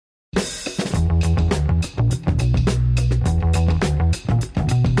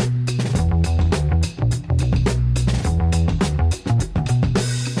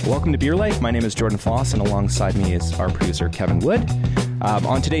welcome to Beer Life. My name is Jordan Foss, and alongside me is our producer, Kevin Wood.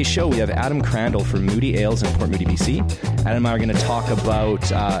 On today's show, we have Adam Crandall from Moody Ales in Port Moody, BC. Adam and I are going to talk about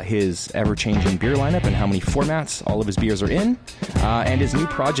his ever-changing beer lineup and how many formats all of his beers are in, and his new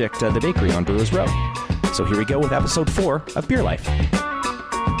project, The Bakery on Brewers Row. So here we go with episode 4 of Beer Life.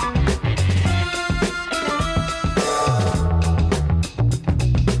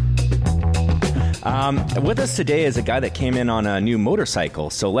 With us today is a guy that came in on a new motorcycle,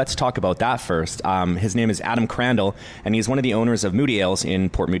 so let's talk about that first. His name is Adam Crandall, and he's one of the owners of Moody Ales in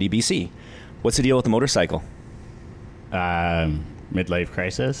Port Moody, BC. What's the deal with the motorcycle? Midlife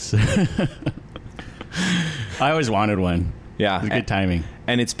crisis. I always wanted one. Yeah. It was good timing.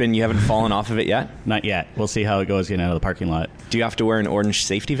 And you haven't fallen off of it yet? Not yet. We'll see how it goes getting out of the parking lot. Do you have to wear an orange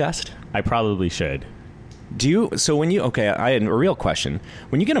safety vest? I probably should. I had a real question.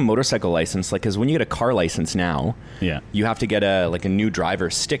 When you get a motorcycle license, because when you get a car license now, yeah, you have to get a new driver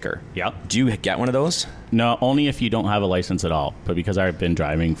sticker. Yeah. Do you get one of those? No, only if you don't have a license at all. But because I've been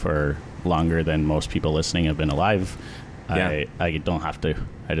driving for longer than most people listening have been alive, yeah. I don't have to.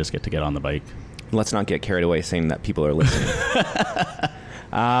 I just get to get on the bike. Let's not get carried away saying that people are listening.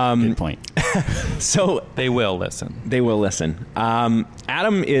 Good point. So they will listen. They will listen.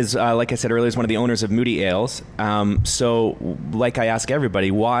 Adam is, like I said earlier, is one of the owners of Moody Ales. So, like I ask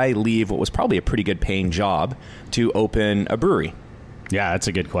everybody, why leave what was probably a pretty good paying job to open a brewery? Yeah, that's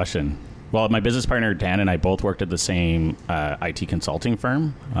a good question. Well, my business partner Dan and I both worked at the same IT consulting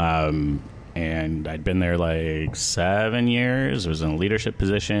firm, and I'd been there like 7 years. I was in a leadership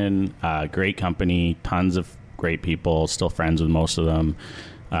position. Great company, tons of great people, still friends with most of them.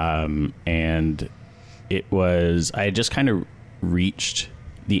 And I had just kind of reached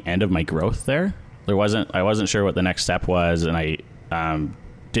the end of my growth there. I wasn't sure what the next step was, and I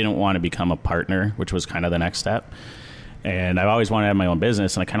didn't want to become a partner, which was kind of the next step. And I've always wanted to have my own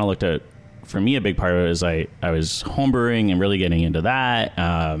business, and I kind of looked at, for me, a big part of it was I was homebrewing and really getting into that.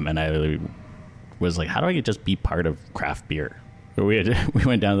 And I really was like, how do I just be part of craft beer? We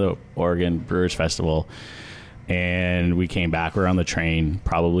went down to the Oregon Brewers Festival, and we came back. We're on the train,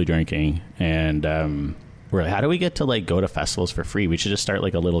 probably drinking, and we're like, how do we get to go to festivals for free? We should just start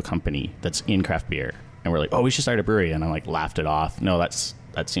a little company that's in craft beer. And we're like, oh, we should start a brewery. And I laughed it off. No,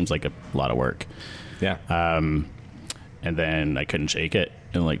 that seems like a lot of work. Yeah. And then I couldn't shake it.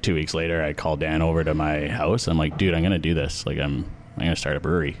 And 2 weeks later, I called Dan over to my house. I'm like, dude, I'm going to do this. I'm going to start a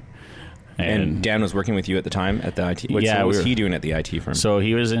brewery. And Dan was working with you at the time at the IT? What was he doing at the IT firm? So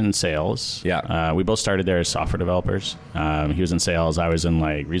he was in sales. Yeah. We both started there as software developers. He was in sales. I was in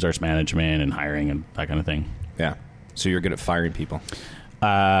resource management and hiring and that kind of thing. Yeah. So you're good at firing people?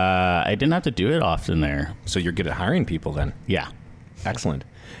 I didn't have to do it often there. So you're good at hiring people then? Yeah. Excellent.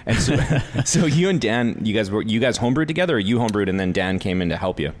 And so you and Dan, you guys homebrewed together, or you homebrewed and then Dan came in to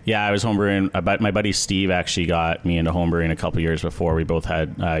help you? Yeah, I was homebrewing. My buddy Steve actually got me into homebrewing a couple of years before. We both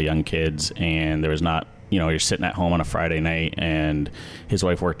had young kids, and there was not, you're sitting at home on a Friday night, and his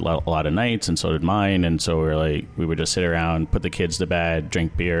wife worked a lot of nights, and so did mine. And so we would just sit around, put the kids to bed,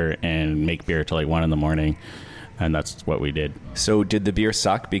 drink beer, and make beer till 1 a.m. And that's what we did. So did the beer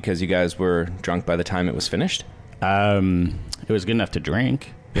suck because you guys were drunk by the time it was finished? It was good enough to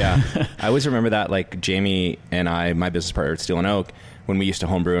drink. Yeah. I always remember that, Jamie and I, my business partner at Steel and Oak, when we used to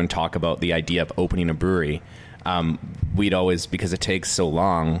homebrew and talk about the idea of opening a brewery, we'd always, because it takes so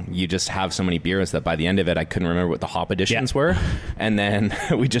long, you just have so many beers that by the end of it, I couldn't remember what the hop additions were. And then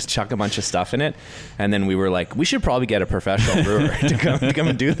we just chuck a bunch of stuff in it. And then we were like, we should probably get a professional brewer to come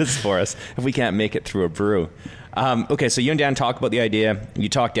and do this for us if we can't make it through a brew. Okay, so you and Dan talk about the idea. You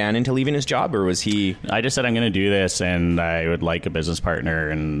talked Dan into leaving his job, or was he... I just said, I'm going to do this, and I would like a business partner,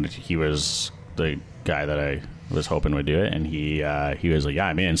 and he was the guy that I was hoping would do it, and he was like, yeah,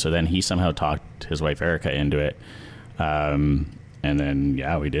 I'm in. So then he somehow talked his wife Erica into it, and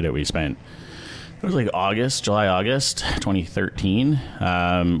then we did it. We spent, it was July, August 2013.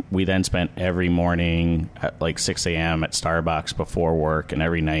 We then spent every morning at 6 a.m. at Starbucks before work, and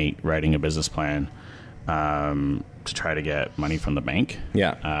every night writing a business plan to try to get money from the bank.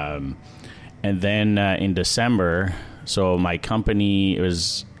 Yeah. And then in December, so my company, it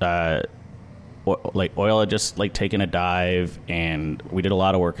was oil had just taken a dive, and we did a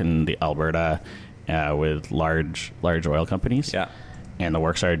lot of work in the Alberta with large oil companies. Yeah. And the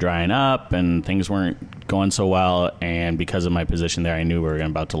work started drying up, and things weren't going so well. And because of my position there, I knew we were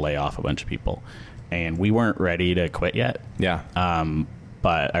about to lay off a bunch of people, and we weren't ready to quit yet. Yeah.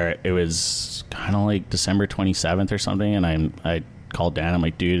 But it was kind of December 27th or something, and I called Dan. I'm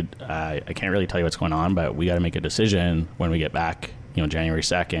like, dude, I can't really tell you what's going on, but we got to make a decision when we get back, January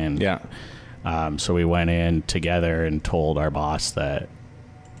 2nd. Yeah. So we went in together and told our boss that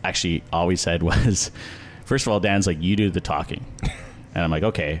actually all we said was, first of all, Dan's like, you do the talking. And I'm like,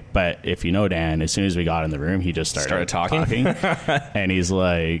 okay. But if you know Dan, as soon as we got in the room, he just started talking. And he's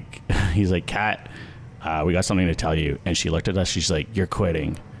like, Kat, we got something to tell you. And she looked at us. She's like, you're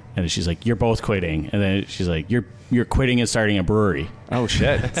quitting. And she's like, you're both quitting. And then she's like, you're quitting and starting a brewery. Oh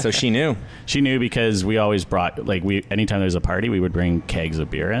shit. So she knew. She knew because we always brought, like, anytime there's a party, we would bring kegs of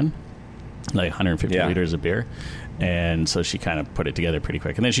beer in, like 150 liters of beer. And so she kind of put it together pretty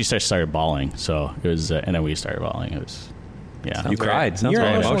quick. And then she started bawling. So it was, and then we started bawling. It was, yeah. You cried. You're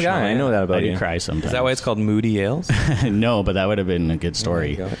an emotional guy. I know that about you. I do cry sometimes. Is that why it's called Moody Ales? No, but that would have been a good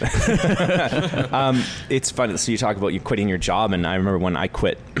story. It's funny. So you talk about you quitting your job, and I remember when I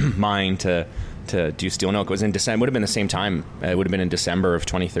quit mine to do Steel and Oak. It was in December. It would have been the same time. It would have been in December of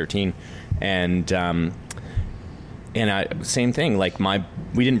 2013, and same thing. Like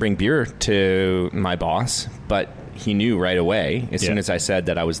we didn't bring beer to my boss, but he knew right away as soon as I said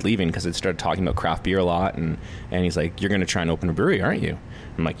that I was leaving, because I started talking about craft beer a lot, and he's like, you're going to try and open a brewery, aren't you?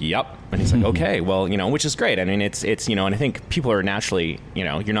 I'm like, yep. And he's like, okay, well, which is great. I mean, it's and I think people are naturally,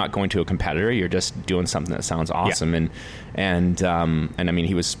 you're not going to a competitor, you're just doing something that sounds awesome. And I mean,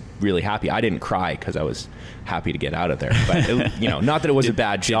 he was really happy. I didn't cry because I was happy to get out of there, but not that it was a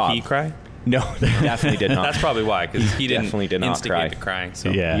bad job. Did he cry? No, definitely did not. That's probably why, because he definitely did not instigate cry. the crying. So.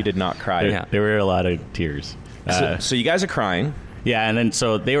 Yeah. He did not cry. There were a lot of tears. So you guys are crying. Yeah, and then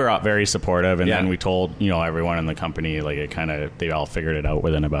so they were very supportive, and then we told everyone in the company, like they all figured it out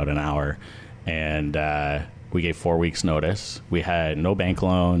within about an hour, and we gave 4 weeks notice. We had no bank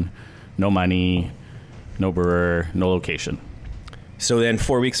loan, no money, no brewer, no location. So then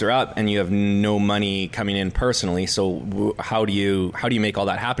 4 weeks are up, and you have no money coming in personally. So how do you make all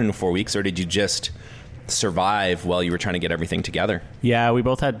that happen in 4 weeks, or did you just survive while you were trying to get everything together? Yeah, we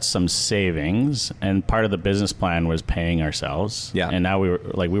both had some savings, and part of the business plan was paying ourselves. Yeah. And now we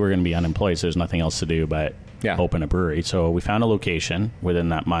were going to be unemployed, so there's nothing else to do but open a brewery. So we found a location within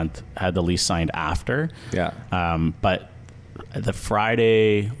that month, had the lease signed after. Yeah. But the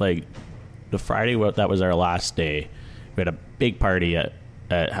Friday that was our last day, we had a big party at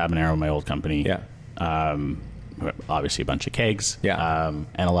Habanero, my old company. Yeah. Obviously a bunch of kegs, and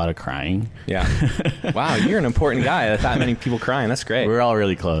a lot of crying. Yeah. Wow, you're an important guy. That many people crying. That's great. We're all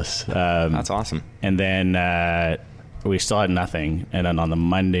really close. That's awesome. And then we still had nothing. And then on the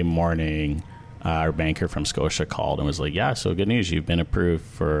Monday morning, our banker from Scotia called and was like, "Yeah, so good news. You've been approved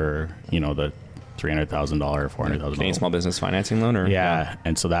for the $300,000, $400,000 Canadian small business financing loan, or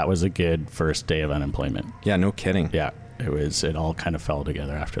And so that was a good first day of unemployment. Yeah, no kidding. Yeah, it all kind of fell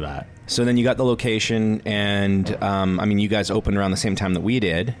together after that. So then you got the location, and you guys opened around the same time that we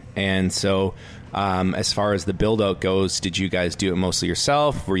did. And so as far as the build out goes, did you guys do it mostly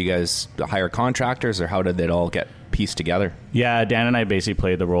yourself? Were you guys hire contractors, or how did it all get pieced together? Yeah, Dan and I basically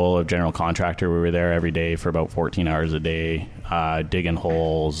played the role of general contractor. We were there every day for about 14 hours a day, digging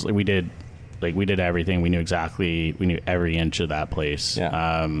holes. We did everything. We knew every inch of that place.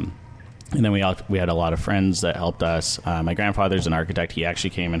 Yeah. And then we had a lot of friends that helped us. My grandfather's an architect. He actually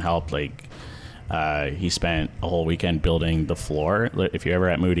came and helped. He spent a whole weekend building the floor. If you're ever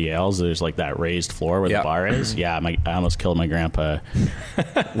at Moody Ales, there's that raised floor where the bar is. Yeah, I almost killed my grandpa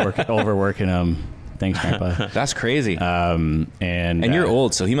overworking him. Thanks, Grandpa. That's crazy. And you're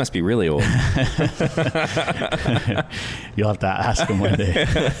old, so he must be really old. You'll have to ask him one day.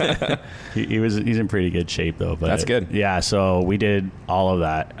 He's in pretty good shape though. But that's good. Yeah, so we did all of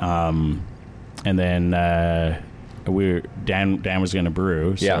that, and then Dan was going to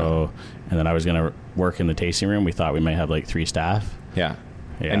brew. So and then I was going to work in the tasting room. We thought we might have 3 staff. Yeah.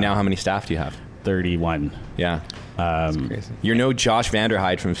 And now how many staff do you have? 31. Yeah. That's crazy. You're no Josh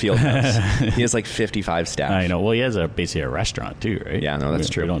Vanderhyde from Fieldhouse. He has 55 staff. I know. Well, he has basically a restaurant too, right? Yeah, no, that's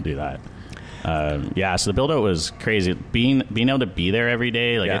true. We don't do that. So the build out was crazy. Being able to be there every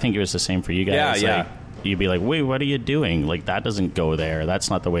day, I think it was the same for you guys. Yeah. You'd be like, wait, what are you doing? That doesn't go there. That's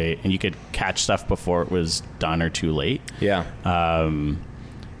not the way. And you could catch stuff before it was done or too late. Yeah.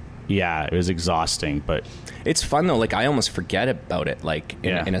 It was exhausting, but it's fun though. I almost forget about it.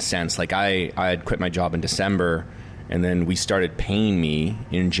 In a sense, I had quit my job in December, and then we started paying me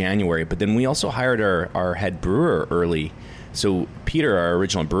in January. But then we also hired our head brewer early. So Peter, our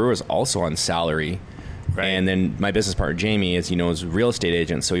original brewer, is also on salary. Right. And then my business partner, Jamie, as you know, is a real estate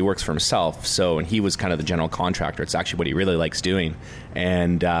agent, so he works for himself. And he was kind of the general contractor. It's actually what he really likes doing.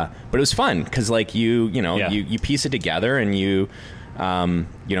 And but it was fun because you piece it together, and you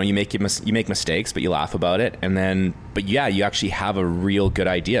You make mistakes, but you laugh about it, but you actually have a real good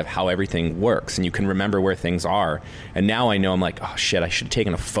idea of how everything works, and you can remember where things are. And now I know, I'm like, oh shit, I should have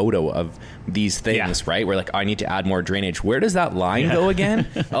taken a photo of these things, right? Where like, I need to add more drainage. Where does that line go again?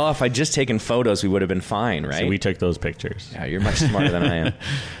 Oh, if I'd just taken photos, we would have been fine, right? So we took those pictures. Yeah, you're much smarter than I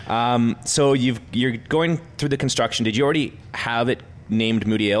am. So you're going through the construction. Did you already have it named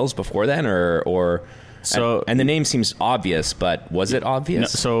Moody Ales before then, or? So and the name seems obvious, but was it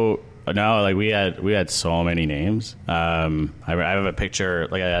obvious? No, like we had so many names. I have a picture,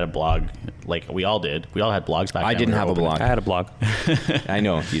 like I had a blog, like we all did. We all had blogs back then. I didn't have a blog. I had a blog. I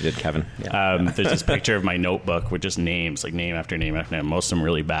know you did, Kevin. Yeah. There's this picture of my notebook with just names, like name after name after name. Most of them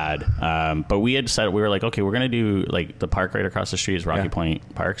really bad. But we had said, we were like, okay, we're gonna do, like, the park right across the street is Rocky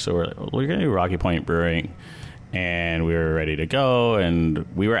Point Park, so we're gonna do Rocky Point Brewing. And we were ready to go, and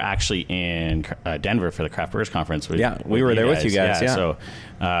we were actually in Denver for the Craft Brewers Conference. We were there with you guys. Yeah.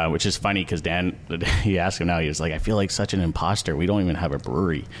 So, which is funny because Dan, he asked him now. He was like, "I feel like such an imposter. We don't even have a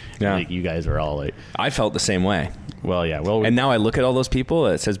brewery. Yeah. Like, you guys are all like." I felt the same way. Well, yeah. Well, and now I look at all those people.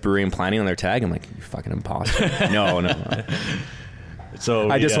 It says brewery and planning on their tag. I'm like, you fucking imposter. No. So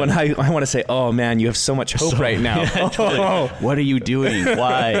I just want to say, oh man, you have so much hope right now. What are you doing?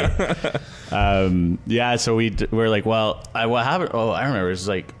 Why? So we're like, well, what happened? Oh, I remember. It was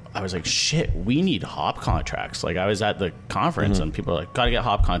like, I was like, shit, we need hop contracts. Like, I was at the conference and people were like, gotta get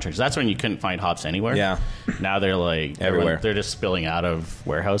hop contracts. That's when you couldn't find hops anywhere. Yeah. Now they're like everywhere. They're just spilling out of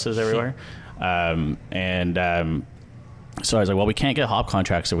warehouses everywhere. So I was like, well, we can't get hop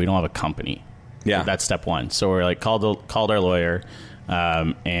contracts if we don't have a company. Yeah. That's step one. So we're like, called our lawyer.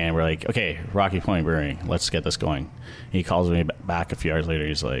 And we're like, okay, Rocky Point Brewing, let's get this going. He calls me back a few hours later.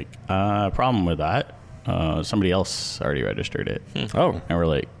 He's like, problem with that. Somebody else already registered it. Oh. And we're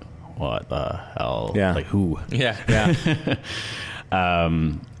like, what the hell? Yeah. Like, who? Yeah.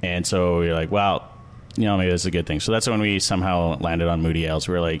 And so we're like, well, maybe this is a good thing. So that's when we somehow landed on Moody Ales.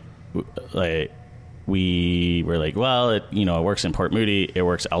 We were like, well, it works in Port Moody. It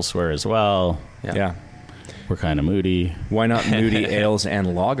works elsewhere as well. Yeah. We're kind of moody. Why not Moody Ales and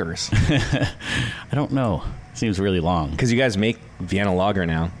Lagers? I don't know. Seems really long. Because you guys make Vienna Lager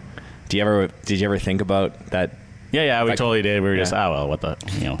now. Did you ever think about that? Yeah, we totally did. We were just, what the,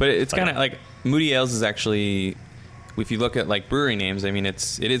 But it's kind of like Moody Ales is actually, if you look at like brewery names, I mean,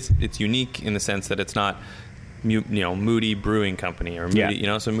 it's unique in the sense that it's not, Moody Brewing Company or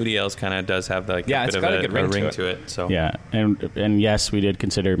Moody, so Moody Ales kind of does have like a bit of a ring to it. So yeah, and yes, we did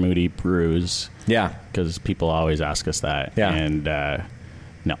consider Moody Brews. Yeah, because people always ask us that. Yeah, and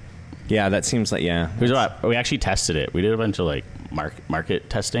no. Yeah, that seems like we actually tested it. We did a bunch of like market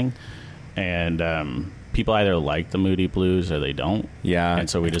testing, and people either like the Moody Blues or they don't. Yeah, and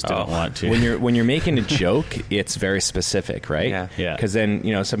so we just didn't want to. When you're making a joke, it's very specific, right? Yeah. Because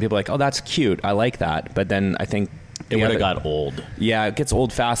then some people are like, oh, that's cute, I like that, but then I think it would have got old. Yeah, it gets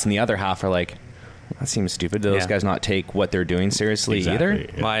old fast, and the other half are like, that seems stupid. Do those guys not take what they're doing seriously either?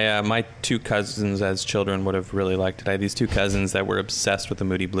 Yeah. My two cousins as children would have really liked it. I had these two cousins that were obsessed with the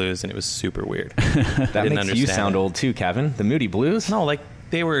Moody Blues, and it was super weird. That makes you sound old too, Kevin. The Moody Blues? No, like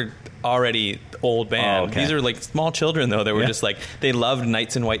they were already old band. Oh, okay. These are like small children though. They were just like, they loved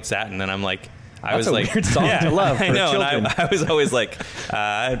Nights in White Satin, and I'm like, That's a weird song to love for I know, children. and I was always like,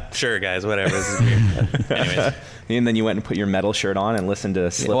 sure guys, whatever, this is weird. But anyways. And then you went and put your metal shirt on and listened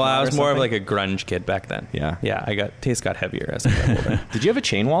to Slipknot. Well, I was more of something? like a grunge kid back then. Yeah. Taste got heavier as I got older. Did you have a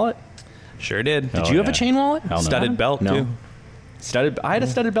chain wallet? Sure did. Did you have a chain wallet? Hell no. Studded belt No. too. I had a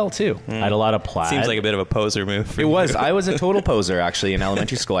studded belt too. I had a lot of plaid. Seems like a bit of a poser move. It was. I was a total poser actually in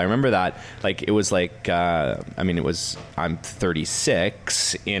elementary school. I remember that. Like it was like. I'm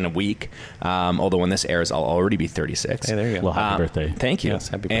 36 in a week. Although when this airs, I'll already be 36. Hey, there you go. Well, happy birthday. Thank you. Yes,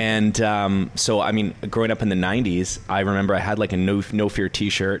 happy birthday. And so I mean, growing up in the 90s, I remember I had like a No Fear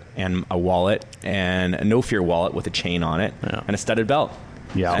T-shirt and a wallet and a No Fear wallet with a chain on it and a studded belt.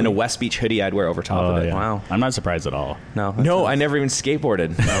 Yeah. And a West Beach hoodie I'd wear over top of it. Yeah. Wow. I'm not surprised at all. No, I never even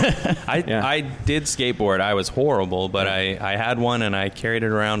skateboarded. I did skateboard. I was horrible, but I had one and I carried it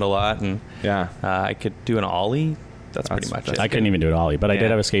around a lot, and I could do an ollie. That's pretty much it. I couldn't even do it ollie, but I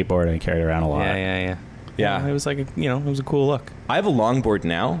did have a skateboard and I carried it around a lot. Yeah, it was like it was a cool look. I have a longboard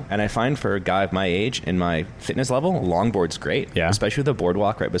now, and I find for a guy of my age and my fitness level, a longboard's great. Yeah. Especially with the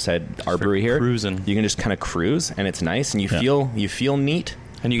boardwalk right beside our brewery here. Cruising. You can just kind of cruise, and it's nice, and you feel neat.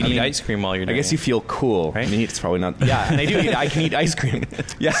 And you can eat ice cream while you're doing I guess it. you feel cool. Right? Neat, it's probably not. Yeah, and I do. I can eat ice cream.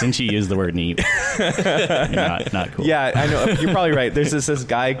 Yeah. Since you use the word neat, not cool. Yeah, I know. You're probably right. There's this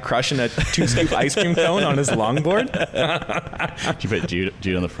guy crushing a 2-scoop ice cream cone on his longboard. Did you put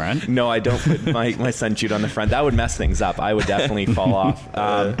Jude on the front? No, I don't put my son Jude on the front. That would mess things up. I would definitely fall off.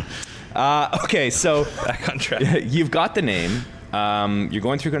 Okay, so Back on track. you've got the name. You're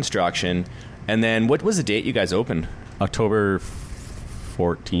going through construction. And then what was the date you guys opened? October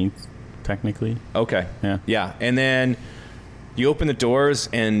 14th, technically. Okay. Yeah. And then you open the doors,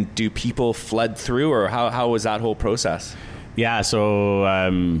 and do people flood through, or how was that whole process? Yeah, so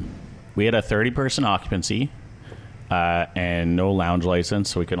we had a 30-person occupancy and no lounge license,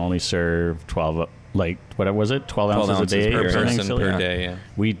 so we could only serve 12, like, what was it, 12 ounces a day? per or something person silly? per day. Yeah.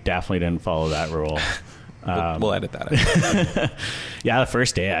 We definitely didn't follow that rule. We'll edit that out. Yeah, the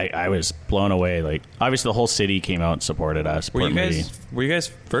first day I was blown away. Like, obviously the whole city came out and supported us. Were you guys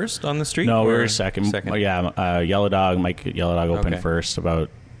first on the street? No, we or were second. Oh, yeah, Yellow Dog, Mike Yellow Dog opened first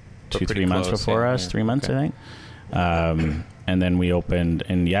about But 2-3 pretty months close, before yeah, us, yeah. 3 months, Okay. I think. And then we opened,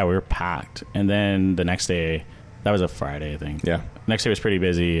 and yeah, we were packed. And then the next day, that was a Friday, I think. Yeah. Next day was pretty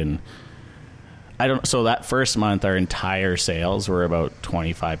busy, and so that first month, our entire sales were about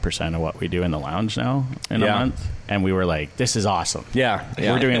 25% of what we do in the lounge now in a month. And we were like, this is awesome. Yeah.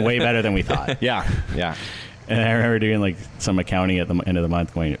 We're doing way better than we thought. Yeah. And I remember doing like some accounting at the end of the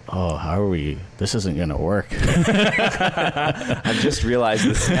month going, oh, how are we? This isn't going to work. I've just realized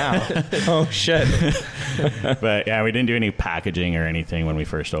this now. Oh, shit. But yeah, we didn't do any packaging or anything when we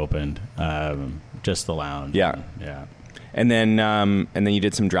first opened. Just the lounge. Yeah. Yeah. And then you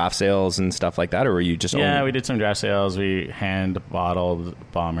did some draft sales and stuff like that, or were you just Yeah, we did some draft sales. We hand bottled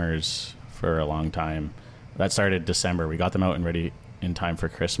bombers for a long time. That started December. We got them out and ready in time for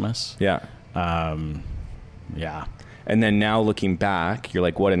Christmas. Yeah. Yeah. And then now looking back, you're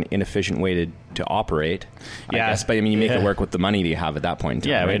like, what an inefficient way to operate. Yeah. I guess, but I mean, you make it work with the money that you have at that point in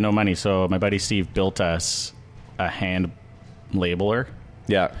time, Yeah, we right? had no money. So my buddy Steve built us a hand labeler.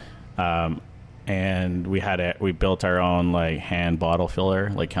 Yeah. And we built our own like hand bottle filler,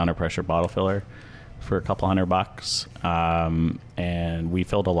 like counter pressure bottle filler for a couple $100. And we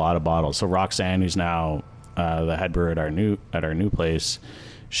filled a lot of bottles. So Roxanne, who's now the head brewer at our new place,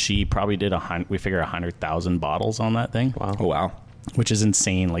 she probably did 100,000 bottles on that thing. Wow. Oh, wow. Which is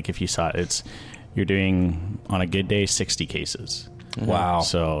insane. Like if you saw it, you're doing on a good day 60 cases. Wow.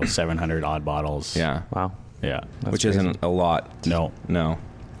 So 700 odd bottles. Yeah. Wow. Yeah. Which isn't a lot. No.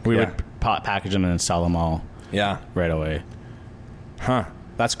 We Yeah. would package them and then sell them all Yeah. right away. Huh.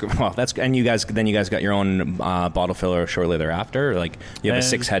 That's good. Well, and you guys got your own bottle filler shortly thereafter. Like you have a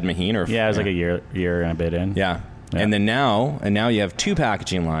 6-head Maheen, or Yeah, it was like a year and a bit in. Yeah. Yeah. And then now you have 2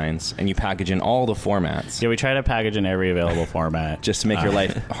 packaging lines, and you package in all the formats Yeah, we try to package in every available format. just to make your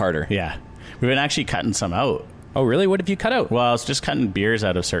life harder. Yeah. We've been actually cutting some out. Oh, really? What have you cut out? Well, it's just cutting beers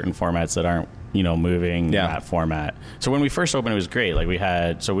out of certain formats that aren't, moving Yeah. that format. So when we first opened, it was great. Like we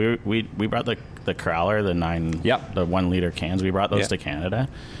brought the Crowler, the 1 liter cans. We brought those to Canada,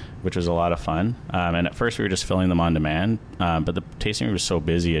 which was a lot of fun. And at first we were just filling them on demand. But the tasting room was so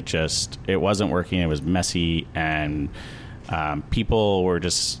busy, it wasn't working. It was messy, and people were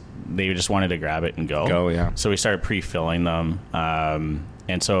they just wanted to grab it and go. Yeah. So we started pre-filling them.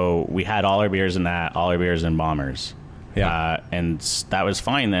 And so we had all our beers in bombers. Yeah. And that was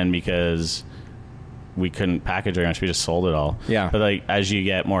fine then because we couldn't package very much. We just sold it all. Yeah. But like as you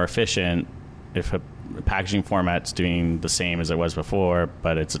get more efficient, if a packaging format's doing the same as it was before,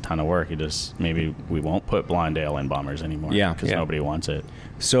 but it's a ton of work, maybe we won't put Blonde Ale in bombers anymore. Yeah. Because nobody wants it.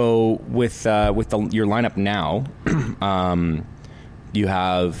 So with your lineup now, you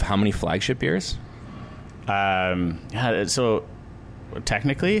have how many flagship beers? Yeah. So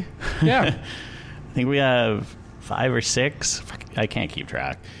technically, Yeah. I think we have 5 or 6. I can't keep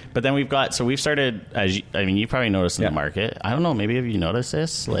track. But then we've started, you probably noticed in the market. I don't know, maybe have you noticed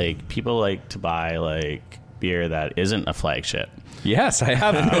this? Like, people like to buy, like, beer that isn't a flagship. Yes, I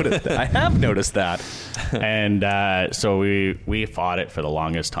have noticed that. I have noticed that. And so we fought it for the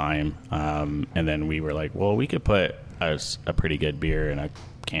longest time. And then we were like, well, we could put a pretty good beer in a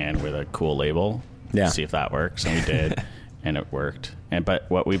can with a cool label. Yeah. See if that works. And we did. And it worked. But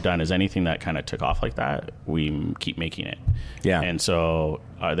what we've done is anything that kind of took off like that, we keep making it. Yeah. And so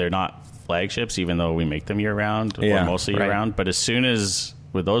they're not flagships, even though we make them year round or mostly year round. But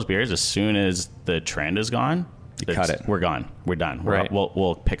with those beers, as soon as the trend is gone, cut it. We're gone. We're done. Right.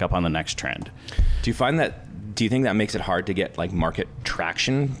 We'll pick up on the next trend. Do you think that makes it hard to get like market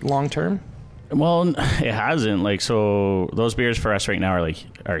traction long term? Well, it hasn't. Like, so those beers for us right now are like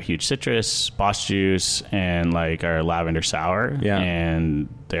our huge citrus, Boss Juice, and like our lavender sour. Yeah. And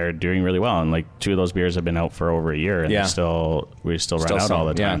they're doing really well. And like 2 of those beers have been out for over a year, and we still run out all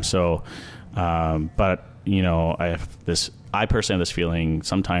the time. Yeah. So, but you know, I personally have this feeling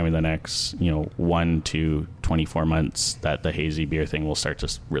sometime in the next, 1 to 24 months that the hazy beer thing will start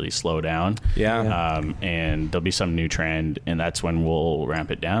to really slow down. Yeah. And there'll be some new trend, and that's when we'll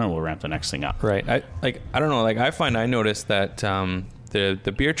ramp it down and we'll ramp the next thing up. Right. I don't know. Like I noticed that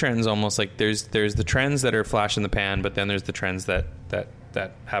the beer trends almost like there's the trends that are flash in the pan, but then there's the trends that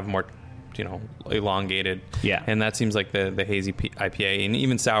have more, elongated. Yeah. And that seems like the hazy IPA and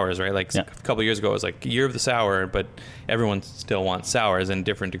even sours, right? Like a couple of years ago, it was like year of the sour, but everyone still wants sours and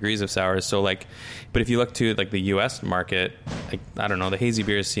different degrees of sours. So like, but if you look to like the U.S. market, like, I don't know, the hazy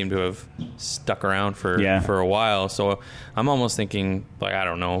beers seem to have stuck around for a while. So I'm almost thinking like, I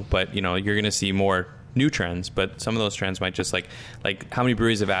don't know, but you're going to see more new trends, but some of those trends might just like how many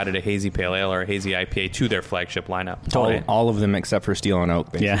breweries have added a hazy pale ale or a hazy IPA to their flagship lineup? All of them except for Steel and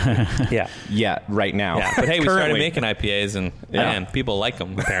Oak, basically. Yeah. Right now. Yeah, but hey, we started making IPAs, and man, people like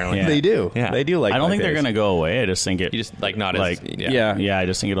them apparently. Yeah. They do. Yeah. They do like. I don't IPAs. think they're going to go away. I just think it. You just like not like as yeah. I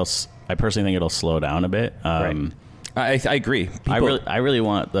just think I personally think it'll slow down a bit. Right. I agree. I really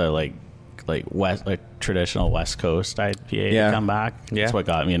want the like West, like traditional West Coast IPA to come back. Yeah. That's what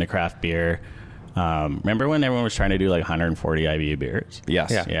got me into craft beer. Remember when everyone was trying to do like 140 IBU beers?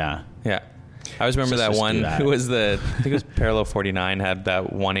 Yes. Yeah. I always remember that one. that. Who was I think it was Parallel 49 had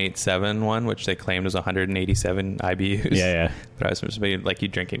that 187 one, which they claimed was 187 IBUs. Yeah. But I was supposed to be like, you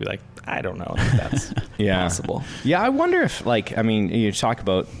drink it and be like, I don't know if that's possible. Yeah, I wonder if you talk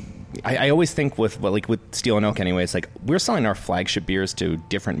about. I always think with Steel and Oak, anyways. Like we're selling our flagship beers to a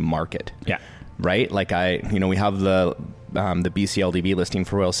different market. Yeah. Right. Like we have the BCLDB listing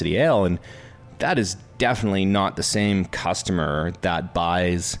for Royal City Ale, and that is definitely not the same customer that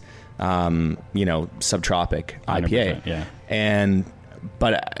buys, Subtropic IPA. Yeah.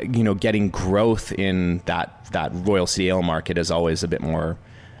 But getting growth in that Royal City Ale market is always a bit more.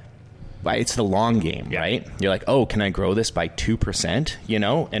 It's the long game, right? You're like, oh, can I grow this by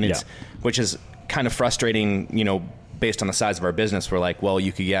 2%? And it's which is kind of frustrating, based on the size of our business. We're like, well,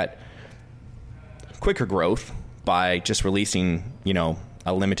 you could get quicker growth by just releasing,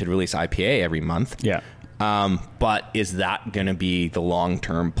 a limited release IPA every month. Yeah. But is that going to be the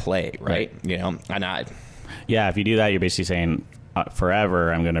long-term play, right? If you do that, you're basically saying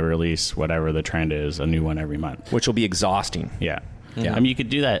forever I'm going to release whatever the trend is, a new one every month. Which will be exhausting. Yeah. Yeah. I mean, you could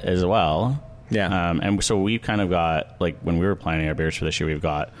do that as well. Yeah. And so we've kind of got, like, when we were planning our beers for this year, we've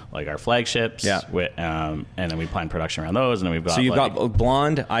got, like, our flagships. Yeah. And then we plan production around those. And then we've got, so you've got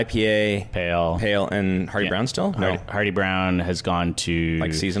blonde, IPA, pale, and Hardy Brown still? No. Hardy Brown has gone to...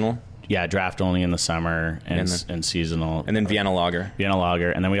 Like seasonal? Yeah, draft only in the summer and seasonal. And then Vienna Lager.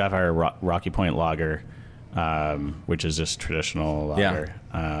 And then we have our Rocky Point Lager, which is just traditional lager.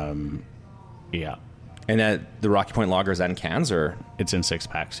 Yeah. And the Rocky Point Lager, is that in cans or? It's in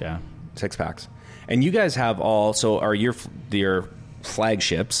 6-packs, yeah. 6-packs. And you guys have are your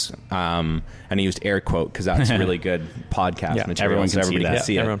flagships, and I used air quote because that's really good podcast material. Everyone can see that.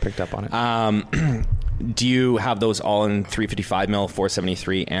 Everyone picked up on it. Do you have those all in 355 ml,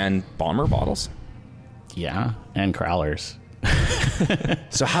 473, and bomber bottles? Yeah, and crowlers.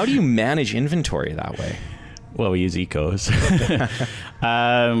 So how do you manage inventory that way? Well, we use Ecos.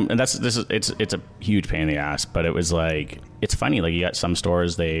 And it's a huge pain in the ass, but it was like, it's funny. Like, you got some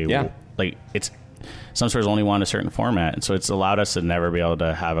stores, some stores only want a certain format. And so it's allowed us to never be able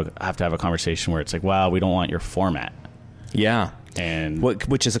to have a conversation where it's like, wow, we don't want your format. Yeah. And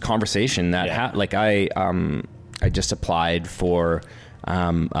which is a conversation that I just applied for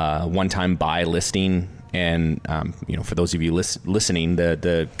a one-time buy listing. And, for those of you listening,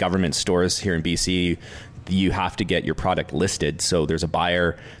 the government stores here in BC, you have to get your product listed. So there's a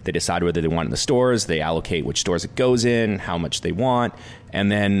buyer, they decide whether they want it in the stores, they allocate which stores it goes in, how much they want.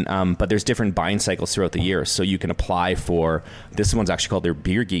 And then, but there's different buying cycles throughout the year. So you can apply for, this one's actually called their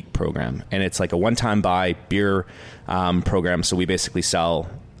Beer Geek program. And it's like a one-time buy beer program. So we basically sell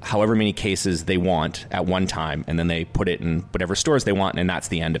however many cases they want at one time, and then they put it in whatever stores they want, and that's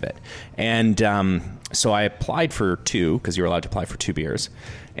the end of it. And so I applied for 2, because you're allowed to apply for 2 beers.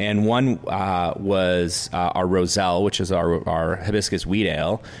 And one was our Roselle, which is our hibiscus wheat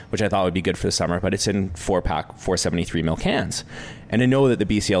ale, which I thought would be good for the summer, but it's in 4-pack, 473 ml cans. And I know that the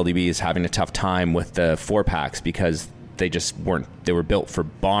BCLDB is having a tough time with the 4-packs because they just weren't, they were built for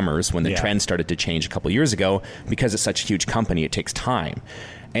bombers when the trend started to change a couple years ago. Because it's such a huge company, it takes time.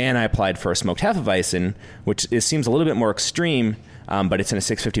 And I applied for a smoked Hefeweizen, which seems a little bit more extreme, but it's in a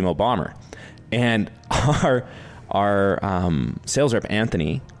 650 ml bomber. And our sales rep,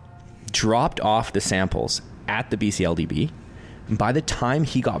 Anthony, dropped off the samples at the BCLDB. And by the time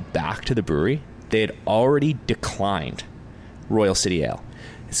he got back to the brewery, they had already declined Royal City Ale.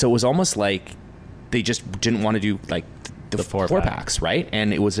 So it was almost like they just didn't want to do like the four packs, right?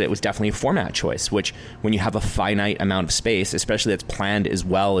 And it was definitely a format choice, which when you have a finite amount of space, especially that's planned as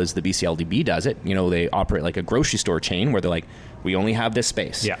well as the BCLDB does it, you know, they operate like a grocery store chain where they're like, we only have this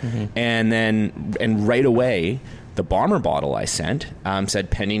space. Yeah. Mm-hmm. And right away, the bomber bottle I sent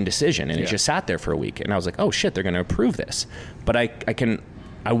said pending decision, and it just sat there for a week. And I was like, oh shit, they're going to approve this. But I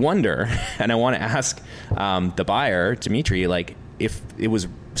wonder, and I want to ask the buyer, Dimitri, like if it was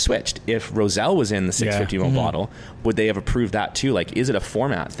switched, if Roselle was in the 650 ml bottle, would they have approved that too? Like, is it a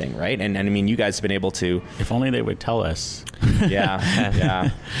format thing, right? And I mean, you guys have been able to. If only they would tell us.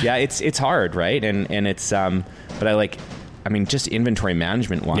 Yeah. It's hard, right? And it's but I mean, just inventory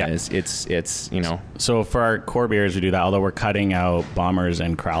management wise, it's you know. So for our core beers, we do that. Although we're cutting out bombers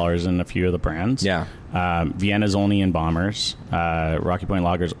and crowlers in a few of the brands. Yeah. Vienna's only in bombers. Rocky Point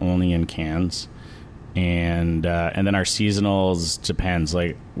Lager's only in cans. And then our seasonals depends.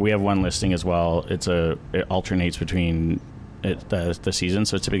 Like we have one listing as well. It alternates between the season.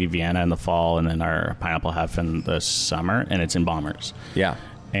 So it's typically Vienna in the fall, and then our Pineapple Hef in the summer, and it's in bombers. Yeah.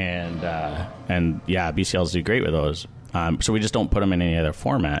 And BCLs do great with those. So we just don't put them in any other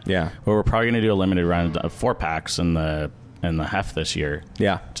format. Yeah. But we're probably going to do a limited run of 4-packs in the Hef this year.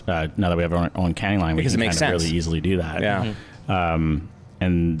 Yeah. Now that we have our own canning line, because we can it makes kind of sense. really easily do that. Yeah.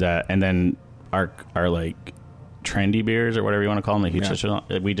 And then our like trendy beers or whatever you want to call them,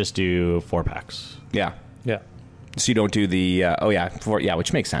 we just do 4-packs. Yeah. Yeah. So you don't do the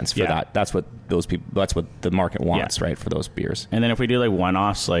which makes sense for that. That's what those people. That's what the market wants, right? For those beers. And then if we do like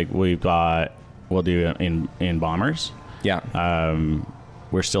one-offs, like we'll do in bombers. Yeah.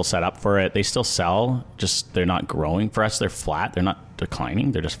 We're still set up for it. They still sell, just they're not growing. For us, they're flat. They're not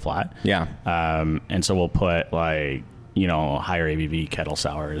declining. They're just flat. Yeah. And so we'll put like, you know, higher ABV kettle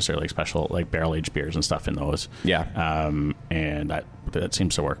sours or like special like barrel aged beers and stuff in those. Yeah. And that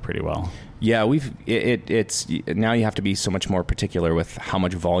seems to work pretty well. Yeah, it's now you have to be so much more particular with how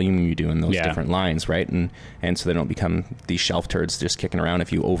much volume you do in those different lines, right? And so they don't become these shelf turds just kicking around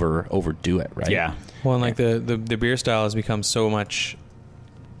if you overdo it, right? Yeah. Well, and like the beer style has become so much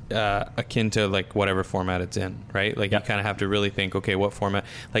akin to like whatever format it's in, right? Like you kind of have to really think, okay, what format?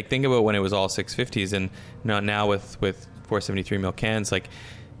 Like think about when it was all 650s, and now with 473 ml cans, like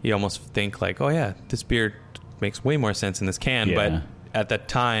you almost think like, oh yeah, this beer makes way more sense in this can, but at that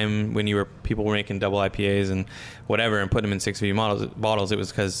time when people were making double IPAs and whatever and putting them in 650 bottles, it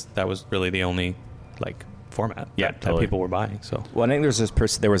was because that was really the only like format that people were buying. So well, I think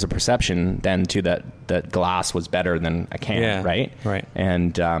there was a perception then too that glass was better than a can, right?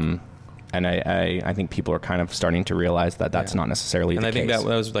 And I think people are kind of starting to realize that that's not necessarily the case. And I think that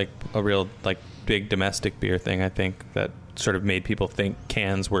was like a real like big domestic beer thing. I think that sort of made people think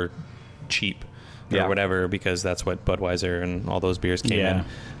cans were cheap or whatever, because that's what Budweiser and all those beers came in,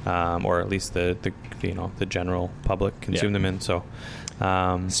 or at least the general public consumed them in. So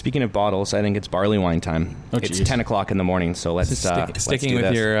speaking of bottles, I think it's barley wine time. It's 10 o'clock in the morning, so let's sticking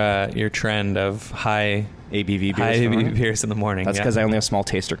with your trend of high ABV beers. Beers in the morning. That's because I only have small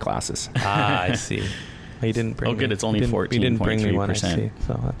taster classes. I see. You didn't bring. Oh, good. It's only 14.3%. You didn't bring me one. I see.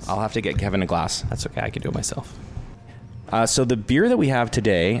 So I'll have to get Kevin a glass. That's okay. I can do it myself. So the beer that we have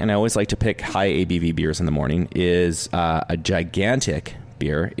today, and I always like to pick high ABV beers in the morning, is a gigantic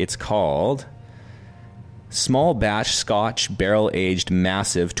beer. It's called Small Batch Scotch Barrel Aged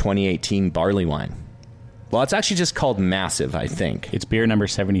Massive 2018 Barley Wine. Well, it's actually just called Massive, I think. It's beer number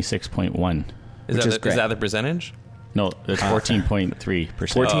 76.1. Is that the percentage? No, it's 14.3%.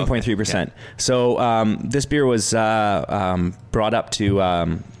 14.3%. Yeah. So this beer was brought up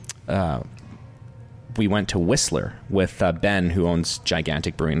to... we went to Whistler with Ben, who owns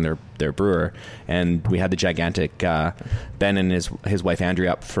Gigantic Brewing, their brewer, and we had the Gigantic Ben and his wife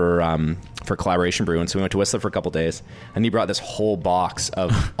Andrea up for collaboration brew, and so we went to Whistler for a couple of days, and he brought this whole box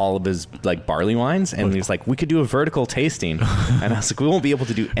of all of his like barley wines, and he was like, we could do a vertical tasting, and I was like, we won't be able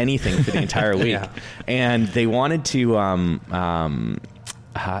to do anything for the entire week. And they wanted to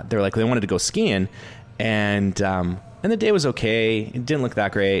they wanted to go skiing, and the day was okay. It didn't look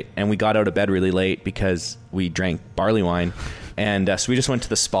that great. And we got out of bed really late because we drank barley wine. And so we just went to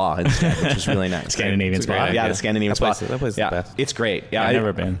the spa instead, which was really nice. Scandinavian spa. Yeah, the Scandinavian spa. That place is the best. It's great. Yeah, I've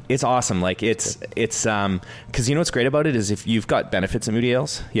never been. It's awesome. Like it's because you know what's great about it is if you've got benefits at Moody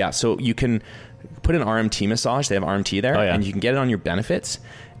Ales. Yeah, so you can put an RMT massage. They have RMT there, and you can get it on your benefits.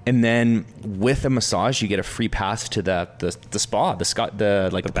 And then with a massage, you get a free pass to the spa,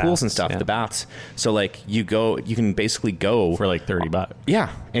 the pools and stuff, the baths. So like you can basically go for like $30. Yeah,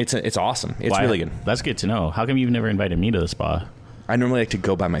 it's awesome. It's really good. That's good to know. How come you've never invited me to the spa? I normally like to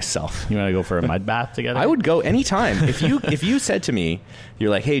go by myself. You want to go for a mud bath together? I would go anytime. If you said to me, you're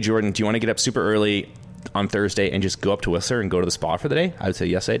like, hey Jordan, do you want to get up super early on Thursday and just go up to Whistler and go to the spa for the day? I would say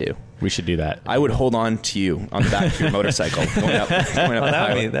yes, I do. We should do that. I would hold on to you on the back of your mocycle going up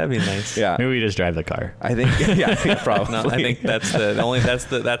that'd be nice. Yeah, maybe we just drive the car. I think probably. No, I think that's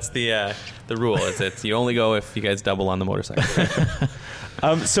the rule. It's you only go if you guys double on the motorcycle.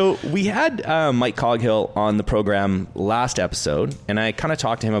 So we had Mike Coghill on the program last episode, and I kind of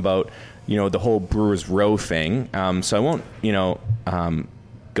talked to him about the whole Brewers Row thing. So I won't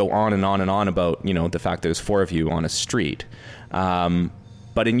go on and on and on about the fact there's 4 of you on a street.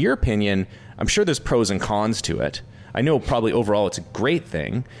 But in your opinion, I'm sure there's pros and cons to it. I know probably overall it's a great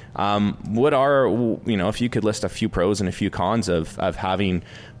thing. What are if you could list a few pros and a few cons of having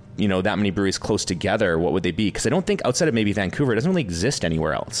that many breweries close together, what would they be? Because I don't think outside of maybe Vancouver, it doesn't really exist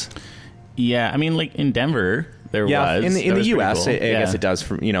anywhere else. Yeah, I mean, like in Denver, there was. In the U.S., cool. I guess it does.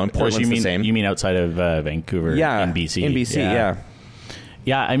 In Portland's the same. You mean outside of Vancouver? Yeah, in BC. In BC, yeah.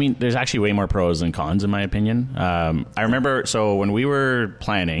 Yeah, I mean, there's actually way more pros than cons in my opinion. I remember, so when we were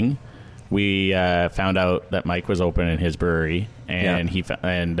planning, we found out that Mike was open in his brewery, and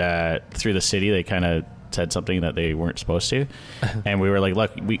through the city they kind of said something that they weren't supposed to, and we were like,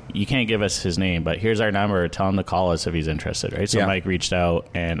 look, you can't give us his name, but here's our number, tell him to call us if he's interested, right? So Mike reached out,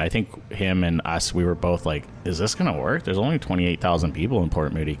 and I think him and us, we were both like, is this gonna work? There's only 28,000 people in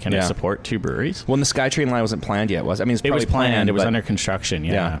Port Moody. Can it support 2 breweries? Well, and the SkyTrain line wasn't planned yet, was it? I mean, it was planned, it was under construction.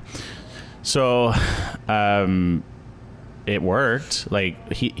 So it worked.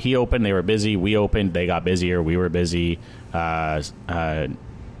 Like he opened, they were busy, we opened, they got busier, we were busy.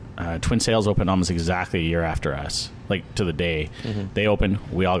 Twin Sails opened almost exactly a year after us, like to the day. Mm-hmm. They opened,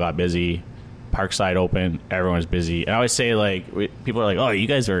 we all got busy. Parkside opened, everyone was busy. And I always say, like, people are like, oh, you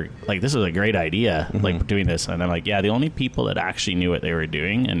guys are, like, this is a great idea, like, doing this. And I'm like, yeah, the only people that actually knew what they were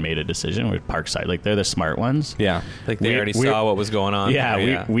doing and made a decision were Parkside. Like, they're the smart ones. Yeah. Like, they already saw what was going on.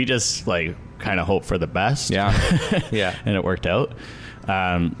 Yeah, we just, like, kind of hope for the best. Yeah. Yeah. And it worked out.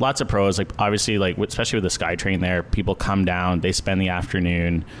 Lots of pros, like obviously, like especially with the SkyTrain there, people come down, they spend the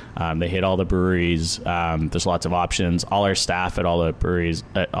afternoon, they hit all the breweries. There's lots of options. All our staff at all the breweries,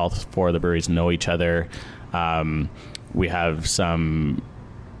 at all 4 of the breweries, know each other. We have some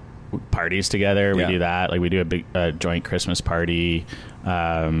parties together. We do that. Like we do a big joint Christmas party.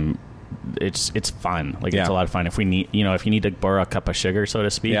 It's fun. Like it's a lot of fun. If we need, if you need to borrow a cup of sugar, so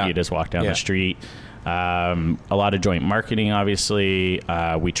to speak, you just walk down the street. A lot of joint marketing, obviously.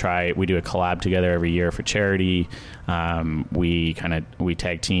 We do a collab together every year for charity. We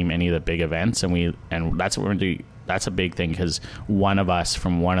tag team any of the big events, and that's what we're gonna do. That's a big thing because one of us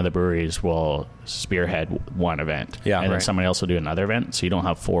from one of the breweries will spearhead one event, and then someone else will do another event. So you don't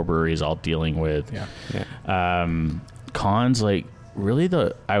have 4 breweries all dealing with cons. Like really,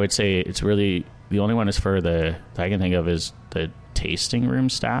 I would say it's really the only one is for that I can think of is the tasting room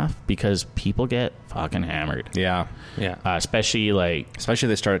staff, because people get fucking hammered. Especially they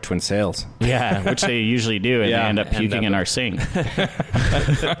start at Twin Sails, which they usually do, and they end up puking in our sink.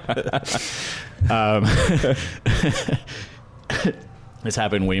 It's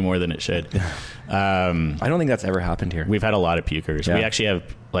happened way more than it should. I don't think that's ever happened here. We've had a lot of pukers. We actually have,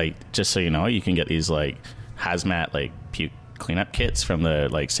 like, just so you know, you can get these like hazmat like puke cleanup kits from the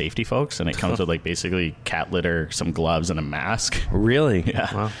like safety folks, and it comes with like basically cat litter, some gloves, and a mask. Really?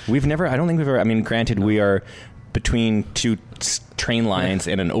 Yeah. Wow. I don't think we've ever, I mean, granted, we are between 2 train lines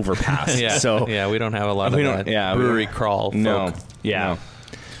and an overpass. So we don't have a lot of that brewery crawl folk. No.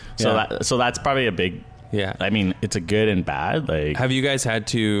 So that's probably a big, I mean, it's a good and bad. Like, have you guys had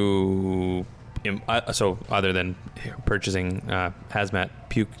to, so other than purchasing hazmat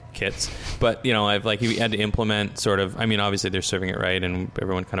puke kits, but you had to implement sort of, I mean, obviously they're serving it right and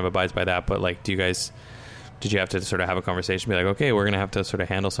everyone kind of abides by that, but like, did you have to sort of have a conversation, be like, okay, we're going to have to sort of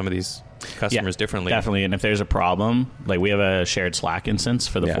handle some of these customers differently? Definitely. And if there's a problem, like we have a shared Slack instance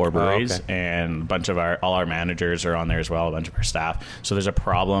for the 4 breweries, and a bunch of all our managers are on there as well, a bunch of our staff. So there's a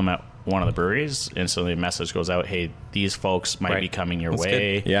problem at one of the breweries, instantly a message goes out, hey, these folks might be coming your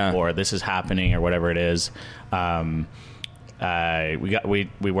way, or this is happening, or whatever it is.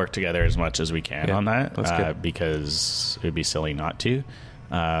 We work together as much as we can on that, because it would be silly not to.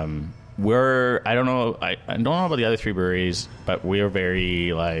 I don't know about the other 3 breweries, but we're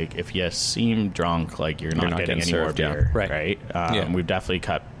very like, if you seem drunk, like you're not getting any more beer, right? We've definitely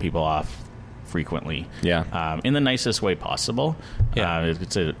cut people off frequently. Yeah. In the nicest way possible. Yeah.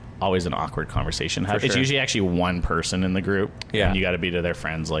 It's always an awkward conversation. For It's sure. usually actually one person in the group. Yeah. And you got to be to their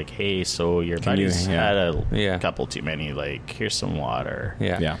friends like, hey, so your Can you- buddy's yeah. had a Yeah. couple too many. Like, here's some water.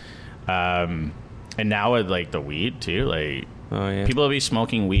 Yeah. And now with like the weed too, like Oh, yeah. people will be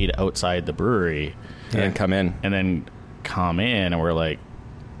smoking weed outside the brewery And then come in. and then come in and we're like,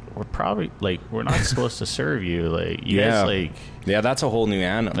 we're probably like, we're not supposed to serve you. Like, you guys, like, Yeah, that's a whole new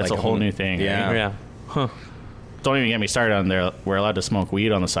that's a whole new thing. Yeah. Right? Yeah. Huh. Don't even get me started on there. We're allowed to smoke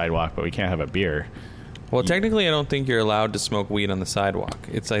weed on the sidewalk, but we can't have a beer. Well, technically, I don't think you're allowed to smoke weed on the sidewalk.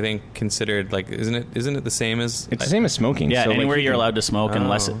 It's, I think, considered like, isn't it the same as? It's the same as smoking. Yeah, So, like, anywhere you you're can- allowed to smoke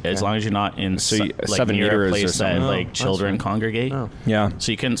unless okay. as long as you're not in So you- like 7 near meters a or place that something. like that's children right. congregate. Oh, Yeah.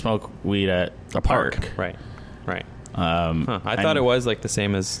 So you couldn't smoke weed at a park. right. I I thought it was like the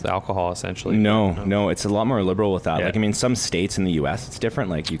same as alcohol, essentially. No, it's a lot more liberal with that. Yeah. Like, I mean, some states in the U.S. it's different.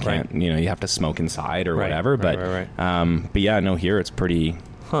 Like, you can't, Right. you have to smoke inside or Right, whatever. right, But, right, but yeah, no, here it's pretty,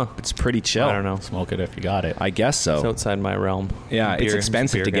 it's pretty chill. I don't know. Smoke it if you got it. I guess so. It's outside my realm. Yeah, it's Beer-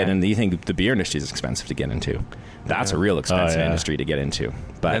 expensive beer to get guy. in. You think the beer industry is expensive to get into? That's Yeah. a real expensive yeah. industry to get into.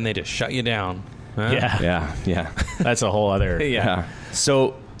 But And they just shut you down. Huh? Yeah. yeah. That's a whole other. Yeah.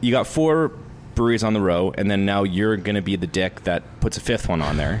 So you got 4 breweries on the row, and then now you're going to be the dick that puts a 5th one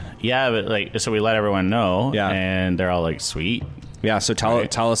on there. Yeah, but like, so we let everyone know, Yeah. and they're all like, sweet. Yeah. So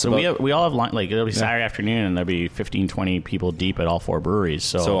tell us So about. we all have like it'll be Saturday afternoon, and there'll be 15, 20 people deep at all 4 breweries.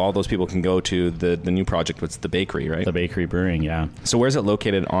 so all those people can go to the new project. What's the bakery, right? the bakery brewing, yeah. So where's it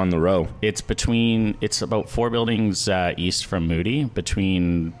located on the row? It's about 4 buildings east from Moody,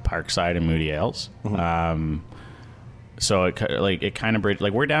 between Parkside and Moody Ales. So it kind of bridge,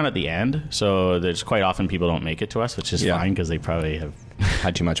 like we're down at the end, so there's quite often people don't make it to us, which is Yeah. fine because they probably have.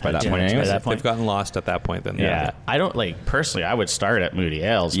 Had too much by that too point, much by anyways. that point. They've gotten lost at that point then. Yeah, I don't like personally. I would start at Moody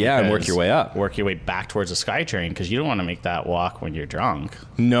Ales. Yeah, and work because- your way up. Work your way back towards the SkyTrain because you don't want to make that walk when you're drunk.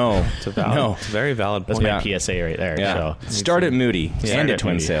 No, It's a valid, no. it's a very valid That's point. Yeah. my PSA right there. Yeah. So Start at Moody Start and at at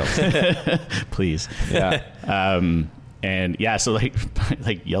Twin Moody. Sales. please. Yeah. And yeah, so like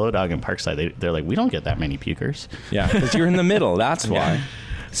Yellow Dog and Parkside, they're like, we don't get that many pukers. Yeah, because you're in the middle. That's why.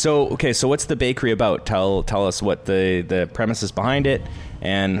 So okay, so what's the bakery about? Tell us what the premise is behind it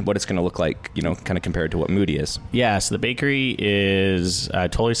and what it's going to look like. Kind of compared to what Moody is. Yeah, so the bakery is a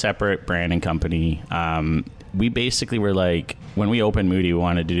totally separate brand and company. We basically were like, when we opened Moody, we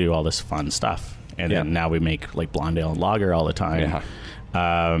wanted to do all this fun stuff, and Yeah. then now we make like blonde ale and lager all the time.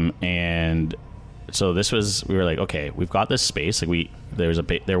 And so we were like, okay, we've got this space. Like there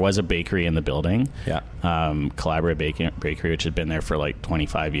was a bakery in the building. Yeah. Collaborate Bakery, which had been there for like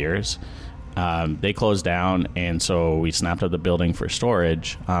 25 years. They closed down, and so we snapped up the building for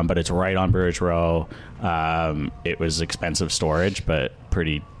storage, but it's right on Brewers Row. It was expensive storage, but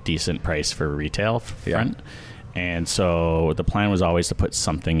pretty decent price for retail front. And so the plan was always to put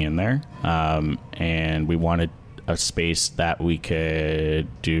something in there, and we wanted a space that we could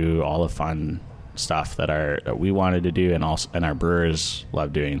do all the fun stuff that we wanted to do, and our brewers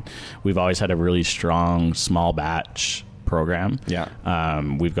love doing. We've always had a really strong small batch program. Yeah.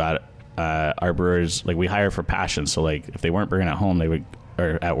 We've got our brewers, like, we hire for passion. So like if they weren't brewing at home,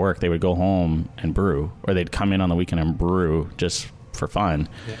 or at work, they would go home and brew, or they'd come in on the weekend and brew just for fun.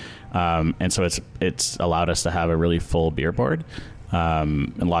 And so it's allowed us to have a really full beer board,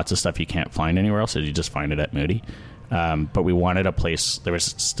 and lots of stuff you can't find anywhere else. So you just find it at Moody. But we wanted a place. There was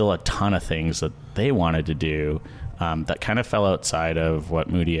still a ton of things that they wanted to do that kind of fell outside of what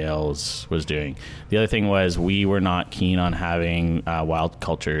Moody Ales was doing. The other thing was we were not keen on having wild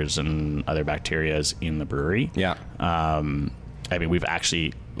cultures and other bacterias in the brewery. Yeah. I mean, we've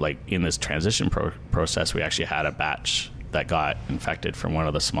actually, like, in this transition process, we actually had a batch that got infected from one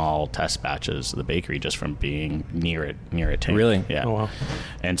of the small test batches of the bakery just from being near a tank. Really? Yeah. Oh, wow.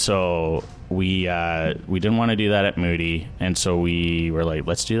 And so we didn't want to do that at Moody, and so we were like,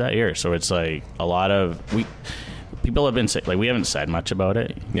 let's do that here. So it's like a lot of people have been saying, like, we haven't said much about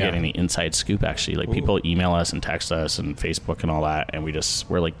it. Yeah. Get any inside scoop, actually. Like, people email us and text us and Facebook and all that, and we're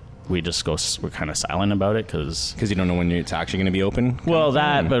kind of silent about it because you don't know when it's actually going to be open. well,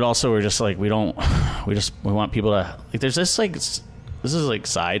 that, but also we're just like, we want people to, like, there's this, like, this is like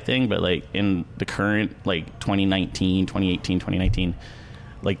side thing, but like in the current, like 2018, 2019,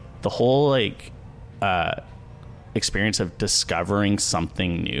 like the whole like experience of discovering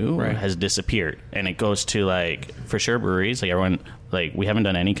something new has disappeared. And it goes to, like, for sure breweries, like everyone, like, we haven't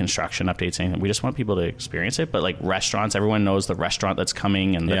done any construction updates, anything. We just want people to experience it. But like restaurants, everyone knows the restaurant that's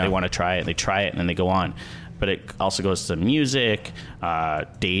coming and that they want to try it. They try it and then they go on. But it also goes to music,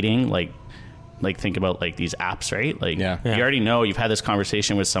 dating. Like, like think about like these apps, right? Like Yeah. you already know you've had this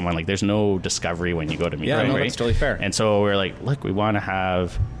conversation with someone. Like there's no discovery when you go to meet. Yeah, them, no, right? that's totally fair. And so we're like, look, we want to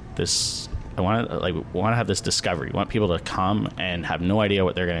have this. We want to have this discovery. We want people to come and have no idea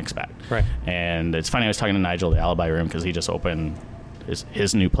what they're going to expect. Right. And it's funny. I was talking to Nigel at the Alibi Room because he just opened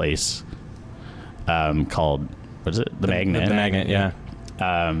his new place called what is it? The Magnet. The Magnet. Yeah.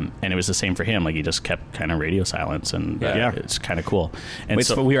 And it was the same for him. Like he just kept kind of radio silence, and it's kind of cool. And Wait,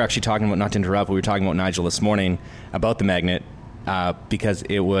 so we were actually talking about, not to interrupt, but we were talking about Nigel this morning about the Magnet because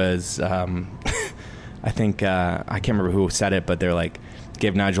it was, I think, I can't remember who said it, but they're like,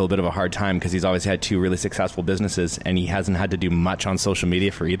 gave Nigel a bit of a hard time because he's always had 2 really successful businesses and he hasn't had to do much on social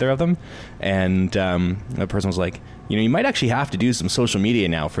media for either of them. And the person was like, you might actually have to do some social media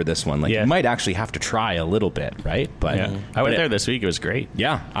now for this one. Like you might actually have to try a little bit, right? But I went there this week. It was great.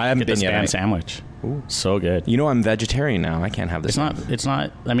 Yeah, I haven't Get been the yet. spam sandwich. Ooh, so good. I'm vegetarian now. I can't have this. It's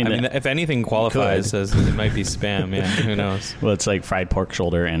not. I mean, if anything qualifies as it might be spam. Yeah, who knows? Well, it's like fried pork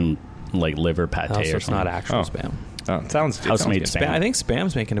shoulder and like liver pate. Also, or it's something. not actual spam. Oh, it sounds House-made sounds good. spam. I think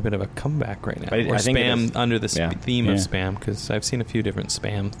spam's making a bit of a comeback right now. I Or think it spam is. under the theme of Yeah. spam, because I've seen a few different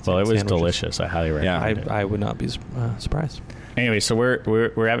spam. Well, it was sandwiches. delicious. I highly recommend it. I would not be surprised. Anyway, so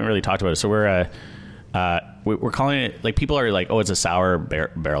we haven't really talked about it. So we're calling it, like, people are like, oh, it's a sour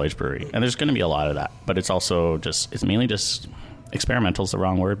barrel aged brewery, and there's going to be a lot of that. But it's also it's mainly just experimental is the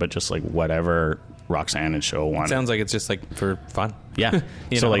wrong word, but just like whatever Roxanne and Show want. Sounds like it's just like for fun. Yeah.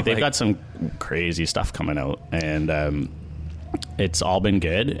 So know, like they've got some crazy stuff coming out, and it's all been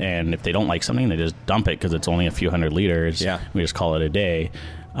good. And if they don't like something, they just dump it because it's only a few hundred liters. Yeah. We just call it a day.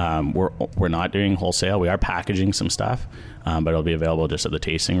 We're not doing wholesale. We are packaging some stuff, but it'll be available just at the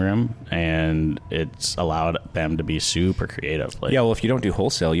tasting room, and it's allowed them to be super creative. Like, Yeah, well, if you don't do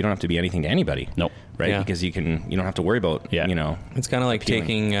wholesale, you don't have to be anything to anybody. Nope. Right? Yeah. Because you don't have to worry about, It's kind of like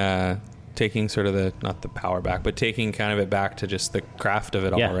appealing. taking sort of not the power back, but taking kind of it back to just the craft of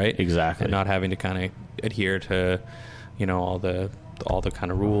it all, Yeah, right? exactly. And not having to kind of adhere to, all the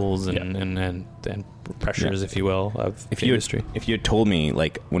kind of rules and pressures, if you will, of the industry. If you had told me,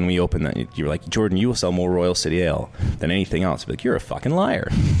 like, when we opened that, you were like, Jordan, you will sell more Royal City Ale than anything else. I'd be like, you're a fucking liar.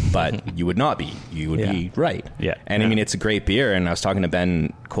 But you would not be. You would be right. Yeah. And I mean, it's a great beer. And I was talking to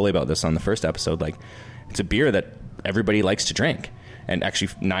Ben Coley about this on the first episode. Like, it's a beer that everybody likes to drink. And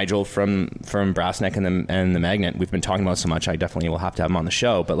actually, Nigel from Brassneck and the Magnet, we've been talking about so much, I definitely will have to have him on the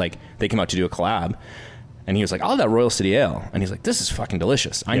show. But, like, they came out to do a collab. And he was like, I'll have that Royal City Ale. And he's like, this is fucking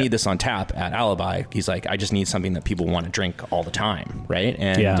delicious. I need this on tap at Alibi. He's like, I just need something that people want to drink all the time, right?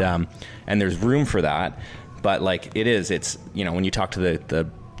 And and there's room for that. But, like, it's, when you talk to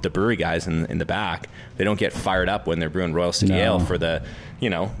the brewery guys in the back, they don't get fired up when they're brewing Royal City Ale for the, the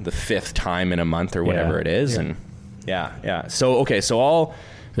 5th time in a month or whatever it is. And So, okay, so all...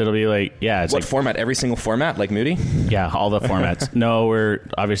 It'll be like, it's what like, format? Every single format, like Moody? Yeah, all the formats. No, we're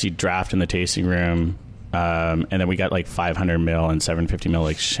obviously draft in the tasting room. And then we got like 500 ml and 750 ml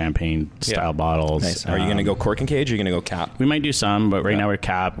like champagne style bottles. Nice. Are you going to go cork and cage or are you going to go cap? We might do some, but right now we're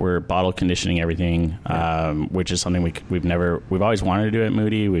cap. We're bottle conditioning everything, which is something we've always wanted to do at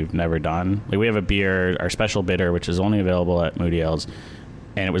Moody. We've never done. Like, we have a beer, our special bitter, which is only available at Moody Ales.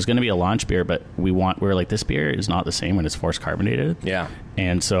 And it was going to be a launch beer, but we're like, this beer is not the same when it's force carbonated. Yeah.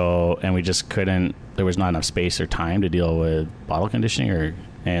 And we just couldn't, there was not enough space or time to deal with bottle conditioning,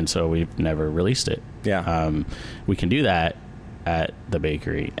 and so we've never released it. Yeah. We can do that at the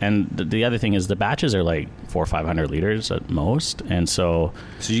bakery. And the other thing is the batches are like 400 or 500 liters at most. And so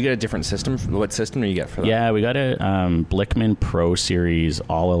you get a different system? What system do you get for that? Yeah, we got a Blickman Pro Series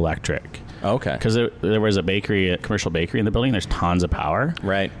all electric. Okay. Because there was a commercial bakery in the building. There's tons of power.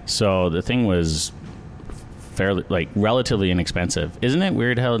 Right. So the thing was fairly, like, relatively inexpensive. Isn't it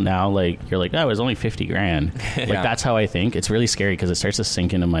weird how now, like, you're like, oh, it was only $50,000. Like, that's how I think. It's really scary because it starts to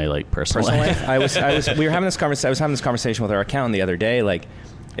sink into my, like, personal life. I was having this conversation with our accountant the other day. Like,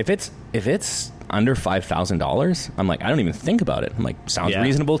 if it's under $5,000, I'm like, I don't even think about it. I'm like, sounds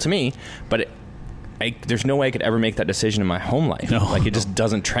reasonable to me, but there's no way I could ever make that decision in my home life. It just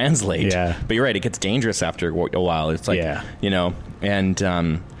doesn't translate. Yeah. But you're right, it gets dangerous after a while. It's like, and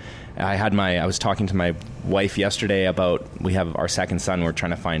I was talking to my wife yesterday about, we have our second son. We're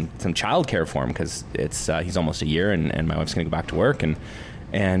trying to find some childcare for him because he's almost a year and my wife's going to go back to work.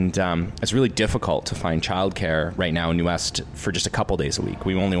 And it's really difficult to find childcare right now in New West for just a couple days a week.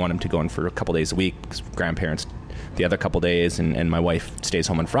 We only want him to go in for a couple days a week because grandparents the other couple days and my wife stays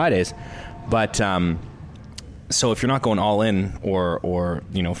home on Fridays. But so if you're not going all in or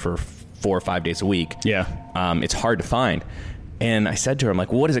for 4 or 5 days a week, it's hard to find. And I said to her, I'm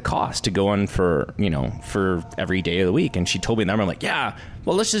like, well, what does it cost to go on for every day of the week? And she told me the number. I'm like, yeah,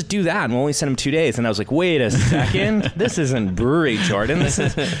 well, let's just do that. And we'll only send him 2 days. And I was like, wait a second. This isn't brewery Jordan. This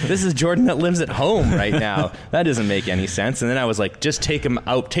is Jordan that lives at home right now. That doesn't make any sense. And then I was like, just take them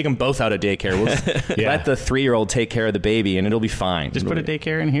both out of daycare. We'll just let the 3-year-old take care of the baby and it'll be fine. Just put a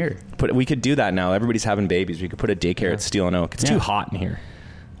daycare in here. We could do that now. Everybody's having babies. We could put a daycare at Steel and Oak. It's too hot in here.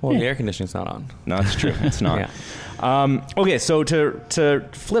 Well, the air conditioning's not on. No, that's true. It's not. Okay, so to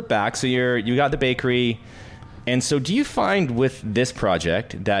flip back, so you got the bakery, and so do you find with this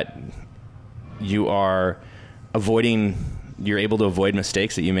project that you're able to avoid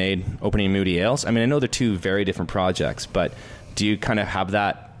mistakes that you made opening Moody Ales? I mean, I know they're two very different projects, but do you kind of have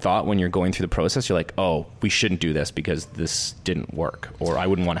that thought when you're going through the process? You're like, oh, we shouldn't do this because this didn't work, or I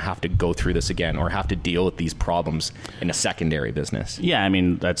wouldn't want to have to go through this again or have to deal with these problems in a secondary business. Yeah, I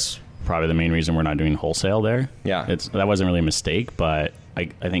mean, that's probably the main reason we're not doing wholesale there. Yeah. That wasn't really a mistake, but I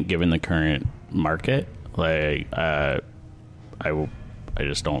think given the current market, like I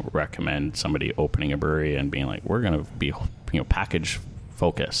just don't recommend somebody opening a brewery and being like, we're going to be package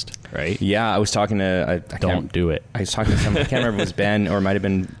focused, right? Yeah, I was talking to... Don't do it. I was talking to someone, I can't remember if it was Ben, or it might have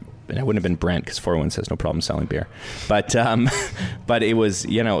been... It wouldn't have been Brent, because 401 says no problem selling beer. But it was,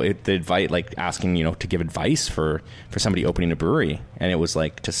 the advice, like asking, to give advice for somebody opening a brewery. And it was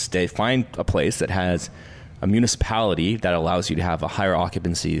like to find a place that has a municipality that allows you to have a higher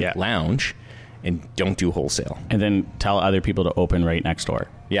occupancy lounge, and don't do wholesale. And then tell other people to open right next door.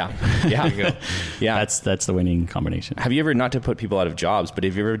 Yeah. Yeah. There you go. Yeah. That's the winning combination. Have you ever, not to put people out of jobs, but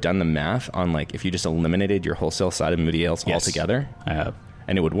have you ever done the math on like if you just eliminated your wholesale side of Moody Ales altogether? I have.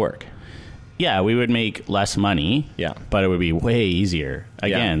 And it would work. Yeah, we would make less money. Yeah. But it would be way easier.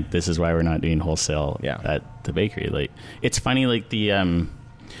 Again, this is why we're not doing wholesale at the bakery. Like, it's funny, like the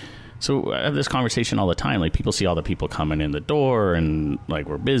so I have this conversation all the time. Like, people see all the people coming in the door and like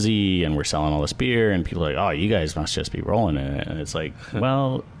we're busy and we're selling all this beer, and people are like, oh, you guys must just be rolling in it. And it's like,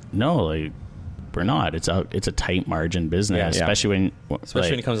 well, no, like we're not. It's a tight margin business, especially when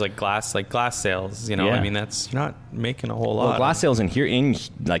it comes like glass sales. I mean, you're not making a whole lot. Well, glass sales in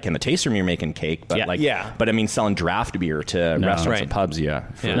the taste room, you're making cake, but but I mean, selling draft beer to restaurants and pubs,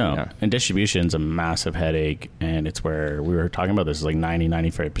 and distribution's a massive headache, and it's where we were talking about this. Is like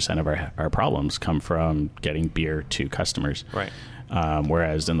 90-95% of our problems come from getting beer to customers, right?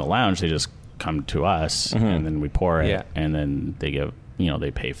 Whereas in the lounge, they just come to us, and then we pour it, and then they give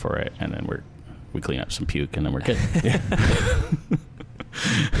they pay for it, and then we clean up some puke, and then we're good.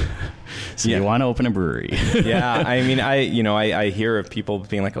 So you want to open a brewery? Yeah, I mean, I hear of people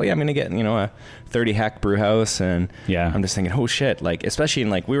being like, oh yeah, I'm going to get a 30 hectare brew house, and I'm just thinking, oh shit, like especially in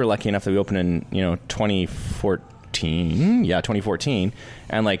like we were lucky enough that we opened in 2014,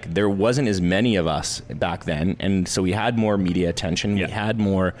 and like there wasn't as many of us back then, and so we had more media attention, we had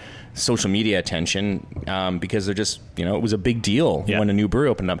more social media attention, because they're just it was a big deal when a new brewery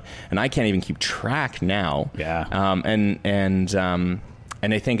opened up, and I can't even keep track now.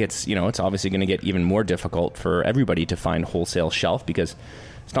 And I think it's it's obviously going to get even more difficult for everybody to find wholesale shelf, because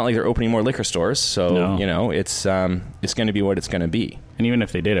it's not like they're opening more liquor stores, so it's going to be what it's going to be. And even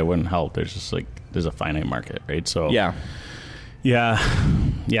if they did, it wouldn't help. There's a finite market, right? So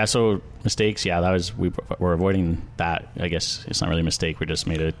so mistakes, we're avoiding that. I guess it's not really a mistake. We just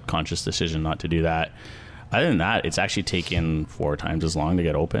made a conscious decision not to do that. Other than that, it's actually taken 4 times as long to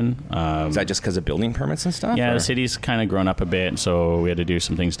get open. Is that just because of building permits and stuff? Yeah, the city's kind of grown up a bit, and so we had to do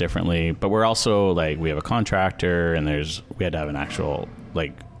some things differently. But we're also we have a contractor, and we had to have an actual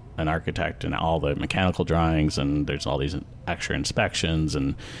an architect and all the mechanical drawings, and there's all these extra inspections,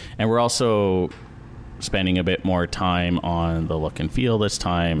 and we're also spending a bit more time on the look and feel this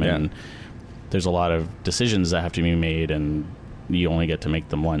time, and there's a lot of decisions that have to be made, and you only get to make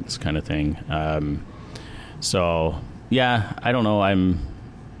them once, kind of thing. So I don't know.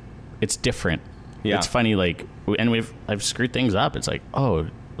 It's different. Yeah. It's funny. I've screwed things up. It's like, oh,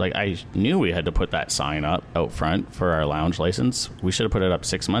 I knew we had to put that sign up out front for our lounge license. We should have put it up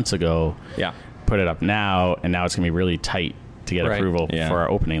 6 months ago. Yeah. Put it up now, and now it's gonna be really tight to get approval for our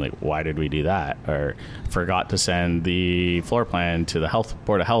opening. Like, why did we do that? Or forgot to send the floor plan to the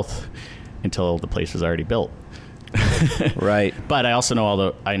Board of Health until the place was already built. Right. But I also know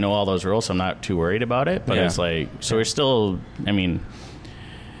all those rules, so I'm not too worried about it. But it's we're still, I mean,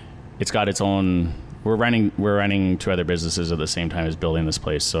 it's got its own, we're running 2 other businesses at the same time as building this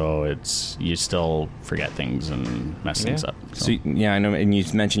place, so you still forget things and mess things up. So I know, and you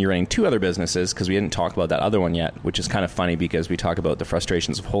mentioned you're running 2 other businesses, because we didn't talk about that other one yet, which is kind of funny because we talk about the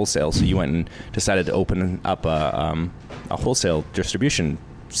frustrations of wholesale. So you went and decided to open up a wholesale distribution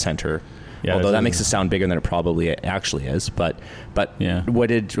center. Yeah, Although that makes it sound bigger than it probably actually is. But Yeah.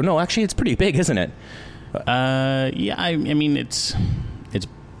 no, actually it's pretty big, isn't it? Yeah, I mean, it's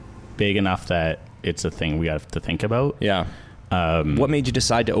big enough that it's a thing we have to think about. Yeah. What made you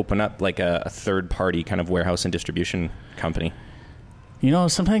decide to open up like a third party kind of warehouse and distribution company? You know,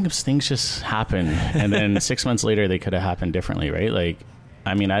 sometimes things just happen, and then 6 months later they could have happened differently, right? Like,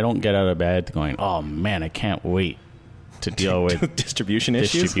 I mean, I don't get out of bed going, oh man, I can't wait to deal with distribution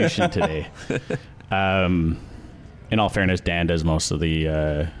issues today. In all fairness, Dan does most of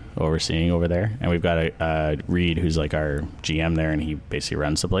the overseeing over there, and we've got a Reed who's like our GM there, and he basically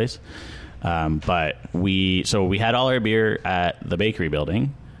runs the place. But we had all our beer at the bakery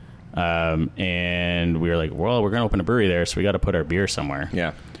building, and we were like, well, we're going to open a brewery there, so we got to put our beer somewhere.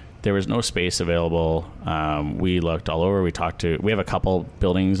 Yeah. There was no space available. We looked all over. We have a couple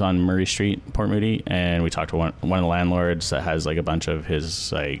buildings on Murray Street, Port Moody, and we talked to one of the landlords that has like a bunch of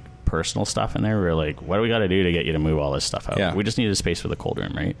his like personal stuff in there. We were like, what do we got to do to get you to move all this stuff out? Yeah. We just needed a space for the cold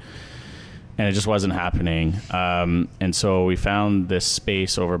room, right? And it just wasn't happening. And so we found this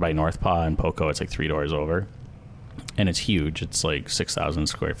space over by North Paw and Poco. It's like 3 doors over. And it's huge. It's like 6,000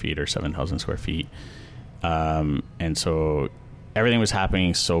 square feet or 7,000 square feet. And so everything was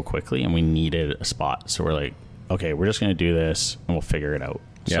happening so quickly, and we needed a spot. So we're like, okay, we're just going to do this, and we'll figure it out.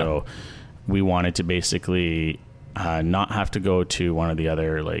 Yeah. So we wanted to basically not have to go to one of the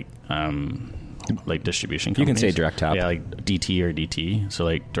other like distribution companies. You can say Direct Tap. Yeah, like DT or DT. So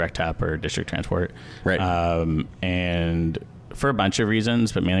like Direct Tap or District Transport. Right. And for a bunch of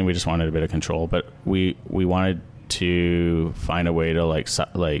reasons, but mainly we just wanted a bit of control. But we wanted to find a way to like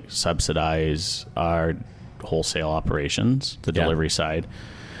subsidize our wholesale operations, the delivery side.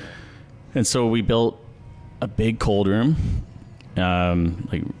 And so we built a big cold room,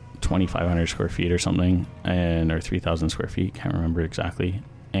 like 2,500 square feet or something, or 3,000 square feet. Can't remember exactly.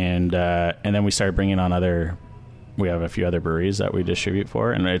 And then we started bringing on we have a few other breweries that we distribute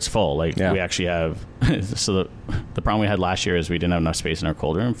for, and it's full. Like we actually have, so the problem we had last year is we didn't have enough space in our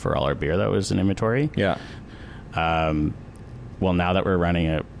cold room for all our beer that was in inventory. Yeah. Well, now that we're running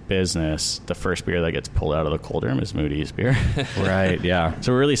a business, the first beer that gets pulled out of the cold room is Moody's beer. Right. Yeah.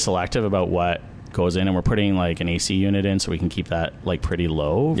 So we're really selective about what goes in, and we're putting like an AC unit in so we can keep that like pretty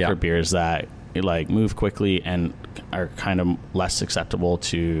low for beers that like move quickly and are kind of less acceptable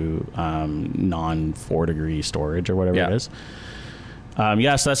to non 4 degree storage or whatever it is. So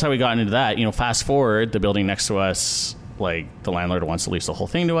that's how we got into that. You know, fast forward, the building next to us, like the landlord wants to lease the whole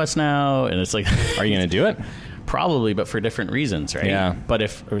thing to us now, and it's like, are you going to do it? Probably, but for different reasons, right? Yeah. But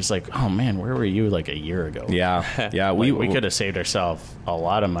if it was like, oh man, where were you like a year ago? Yeah. Yeah. we could have saved ourselves a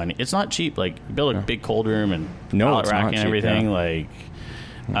lot of money. It's not cheap. Like, build a big cold room and pallet rack and everything.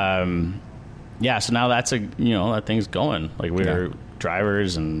 So now that's that thing's going. Like, we're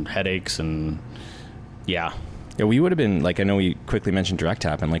drivers and headaches and Yeah, we would have been, like, I know we quickly mentioned Direct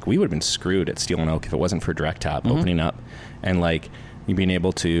Tap, and like we would have been screwed at Steel and Oak if it wasn't for Direct Tap opening up, and like you being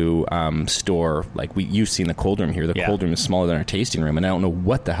able to store, like you've seen the cold room here. The cold room is smaller than our tasting room, and I don't know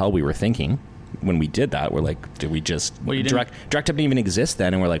what the hell we were thinking when we did that. We're like, did we just Direct Tap didn't even exist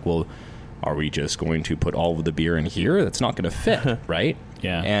then, and we're like, well, are we just going to put all of the beer in here? That's not going to fit, right?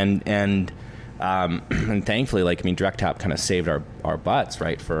 Yeah, and thankfully, like, I mean, Direct Tap kind of saved our butts,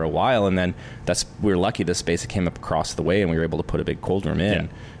 right, for a while, and then we were lucky the space that came up across the way, and we were able to put a big cold room in.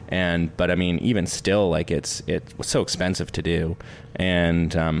 But I mean, even still, like, it was so expensive to do,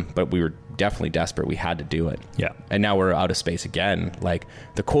 and but we were definitely desperate. We had to do it. Yeah. And now we're out of space again. Like,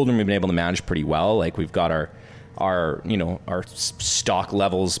 the cold room we've been able to manage pretty well. Like, we've got our stock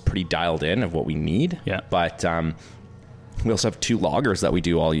levels pretty dialed in of what we need. Yeah. But we also have 2 lagers that we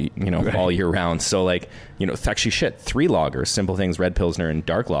do all year round. So, like, actually 3 lagers, simple things, red Pilsner and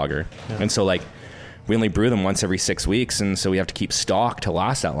dark lager. Yeah. And so, like, we only brew them once every 6 weeks, and so we have to keep stock to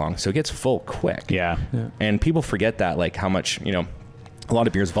last that long. So it gets full quick. Yeah. And people forget that, like, how much, a lot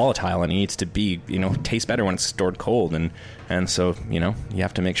of beer is volatile and it needs to be, taste better when it's stored cold. And so, you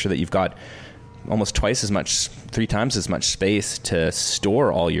have to make sure that you've got almost 3 times as much space to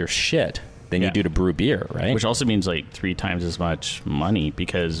store all your shit than you do to brew beer, right? Which also means like 3 times as much money,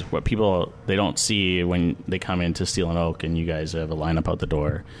 because what people, they don't see when they come into Steel and Oak and you guys have a lineup out the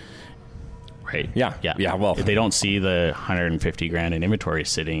door, right? Yeah. Well, they don't see the $150,000 in inventory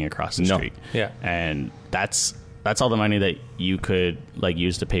sitting across the street. Yeah. And that's all the money that you could like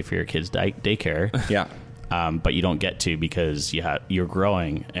use to pay for your kids' daycare. Yeah. But you don't get to, because you're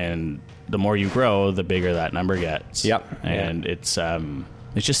growing, and the more you grow, the bigger that number gets. Yep. And it's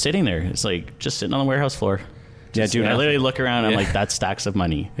just sitting there. It's like just sitting on the warehouse floor. I literally look around and I'm like, that's stacks of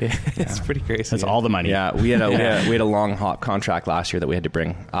money. It's pretty crazy. That's all the money. Yeah, we had a long hop contract last year that we had to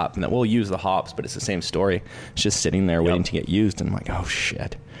bring up, and that we'll use the hops, but it's the same story. It's just sitting there waiting to get used, and I'm like, oh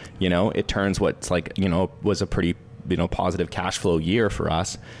shit. It turns what's like, was a pretty, positive cash flow year for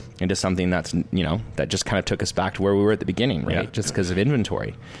us into something that's, that just kind of took us back to where we were at the beginning, right? Yeah. Just because of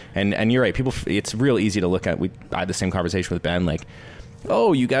inventory. And you're right, people, it's real easy to look at. I had the same conversation with Ben, like,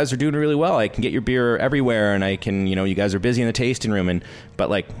 oh, you guys are doing really well. I can get your beer everywhere, and I can, you guys are busy in the tasting room, but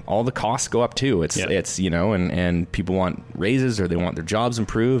like all the costs go up too. It's and people want raises or they want their jobs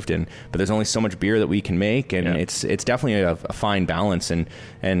improved, but there's only so much beer that we can make, and it's definitely a fine balance, and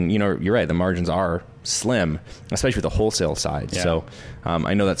you're right, the margins are slim, especially with the wholesale side. Yeah. So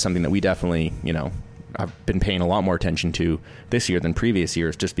I know that's something that we definitely, I've been paying a lot more attention to this year than previous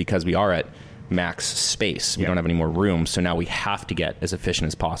years, just because we are at max space. We don't have any more room, so now we have to get as efficient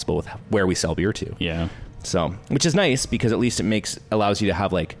as possible with where we sell beer to. Yeah. So, which is nice because at least it allows you to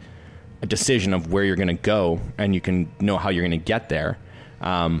have like a decision of where you're going to go, and you can know how you're going to get there.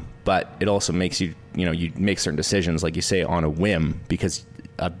 But it also makes you make certain decisions, like you say, on a whim, because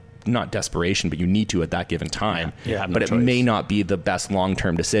not desperation, but you need to at that given time. Yeah. But it may not be the best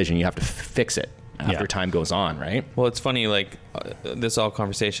long-term decision. You have to fix it after time goes on, right? Well, it's funny, like this all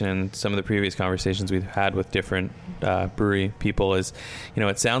conversation and some of the previous conversations we've had with different brewery people is,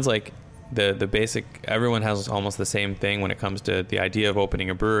 it sounds like the basic, everyone has almost the same thing when it comes to the idea of opening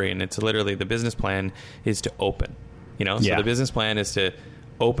a brewery, and it's literally the business plan is to open, so the business plan is to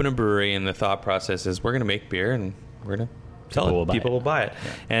open a brewery, and the thought process is we're going to make beer and we're going to sell it. People will buy it.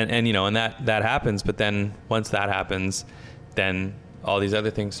 Yeah. And that happens, but then once that happens, then all these other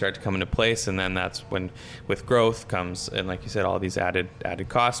things start to come into place, and then that's when with growth comes, and like you said, all these added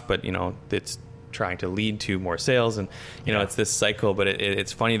costs, but it's trying to lead to more sales, and it's this cycle. But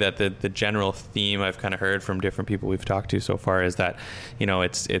it's funny that the general theme I've kind of heard from different people we've talked to so far is that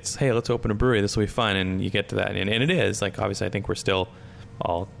it's hey, let's open a brewery, this will be fun, and you get to that, and it is like, obviously I think we're still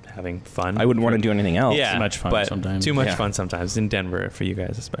all having fun. I wouldn't want to do anything else. Yeah, too much fun sometimes. Too much fun sometimes in Denver for you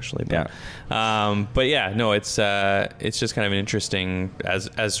guys especially. But, but yeah, no, it's just kind of an interesting as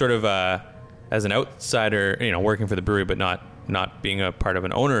sort of as an outsider, working for the brewery, but not being a part of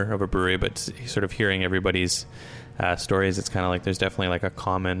an owner of a brewery, but sort of hearing everybody's stories. It's kind of like there's definitely like a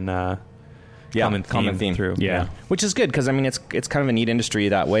common theme through. Yeah. Which is good, because I mean it's kind of a neat industry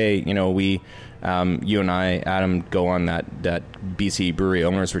that way. We you and I, Adam, go on that BC Brewery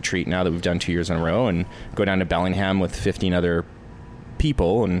Owners Retreat now that we've done 2 years in a row, and go down to Bellingham with 15 other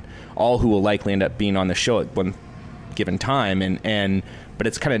people, and all who will likely end up being on the show at one given time, but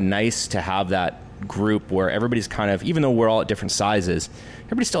it's kind of nice to have that group where everybody's kind of, even though we're all at different sizes,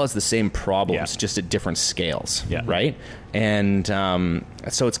 everybody still has the same problems, just at different scales, right? And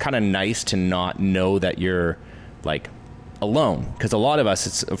so it's kind of nice to not know that you're like alone, because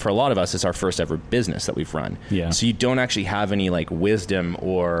for a lot of us it's our first ever business that we've run. So you don't actually have any like wisdom,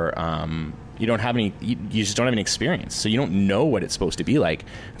 or you just don't have any experience, so you don't know what it's supposed to be like.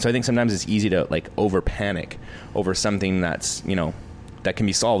 So I think sometimes it's easy to like over panic over something that's that can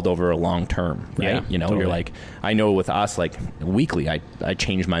be solved over a long term, right? Totally. You're like, I know with us, like weekly, I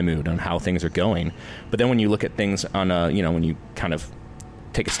change my mood on how things are going. But then when you look at things on when you kind of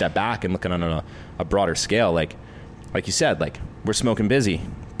take a step back and look at it on a broader scale, like you said, like we're smoking busy.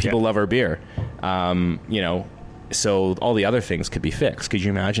 People love our beer. So all the other things could be fixed. Could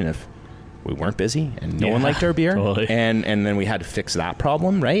you imagine if we weren't busy and no one liked our beer? Totally. And then we had to fix that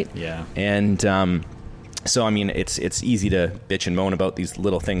problem, right? Yeah. And, so, I mean, it's easy to bitch and moan about these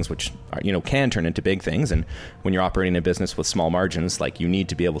little things, which can turn into big things. And when you're operating a business with small margins, like you need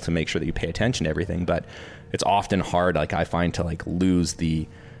to be able to make sure that you pay attention to everything. But it's often hard, like I find, to like lose the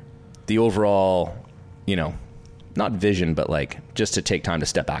overall, not vision, but like just to take time to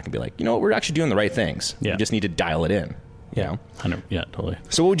step back and be like, we're actually doing the right things. Yeah. We just need to dial it in. Yeah, totally.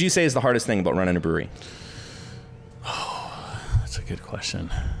 So, what would you say is the hardest thing about running a brewery? Oh, that's a good question.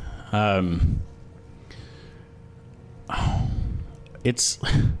 It's,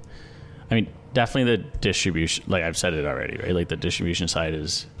 I mean, definitely the distribution, like I've said it already, right? Like the distribution side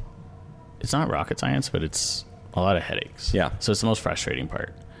it's not rocket science, but it's a lot of headaches. Yeah. So it's the most frustrating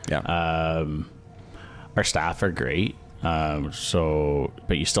part. Yeah. Our staff are great. But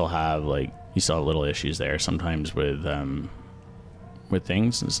you still have little issues there sometimes with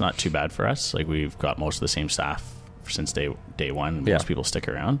things. It's not too bad for us. Like we've got most of the same staff since day one. Most people stick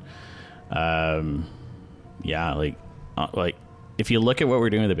around. Like if you look at what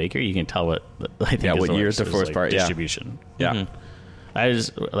we're doing with the bakery, you can tell what I think what years the first part distribution. Yeah. I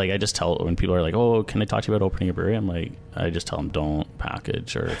just tell when people are like, "Oh, can I talk to you about opening a brewery?" I'm like, I just tell them don't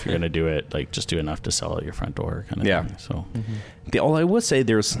package, or if you're going to do it, like just do enough to sell at your front door, kind of thing. So, all I will say,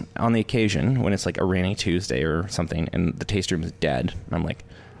 there's on the occasion when it's like a rainy Tuesday or something, and the taste room is dead, and I'm like,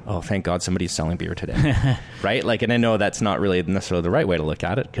 oh, thank God somebody's selling beer today, right? Like, and I know that's not really necessarily the right way to look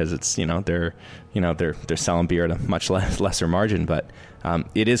at it, because it's they're selling beer at a much lesser margin, but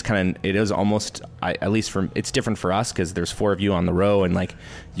it is almost, at least it's different for us because there's 4 of you on the row, and like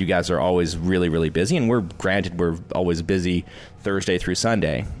you guys are always really, really busy, and we're always busy Thursday through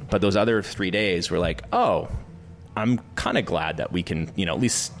Sunday, but those other 3 days we're like, oh, I'm kind of glad that we can at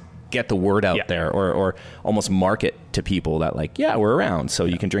least get the word out there, or almost market to people that like, yeah, we're around, so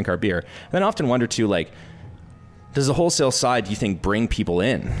you can drink our beer. And then I often wonder too, like, does the wholesale side, do you think, bring people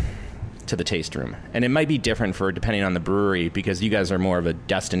in to the taste room? And it might be different depending on the brewery, because you guys are more of a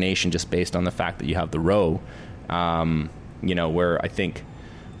destination just based on the fact that you have the row, where I think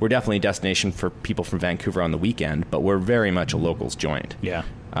we're definitely a destination for people from Vancouver on the weekend, but we're very much a locals joint. Yeah.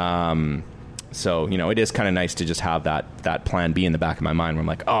 So, it is kind of nice to just have that plan B in the back of my mind where I'm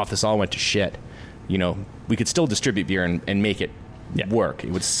like, oh, if this all went to shit, we could still distribute beer and make it work.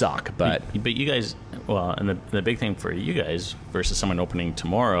 It would suck, but you guys, well, and the big thing for you guys versus someone opening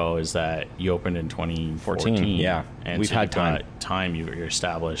tomorrow is that you opened in 2014. Yeah, and we've so had time. You're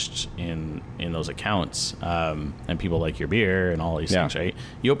established in those accounts, and people like your beer and all these things, right?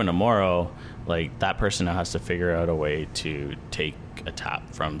 You open tomorrow, like that person now has to figure out a way to take a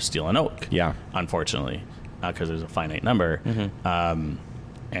tap from Steel and Oak. Yeah, unfortunately, because there's a finite number.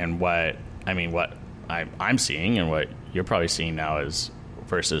 And what I'm seeing, and what you're probably seeing now is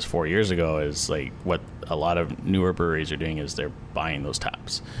versus 4 years ago, is like what a lot of newer breweries are doing is they're buying those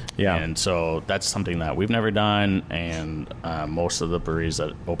taps. Yeah, and so that's something that we've never done, and most of the breweries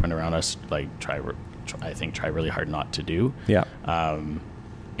that open around us try really hard not to do. Yeah.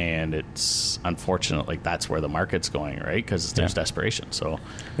 And it's unfortunate, like that's where the market's going, right? Because there's desperation. So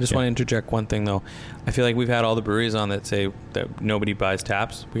I just want to interject one thing, though. I feel like we've had all the breweries on that say that nobody buys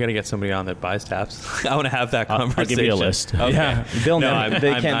taps. We got to get somebody on that buys taps. I want to have that conversation. I'll give you a list. Okay. Yeah, they'll never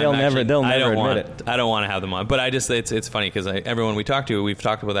admit it. I don't want to have them on, but it's funny because everyone we talk to, we've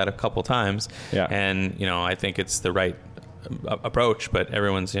talked about that a couple times. Yeah. And I think it's the right approach, but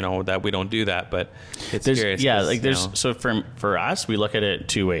everyone's that we don't do that, but it's curious. Yeah, like there's so for us, we look at it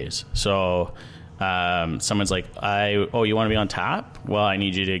 2 ways. So someone's like, you want to be on tap? Well, I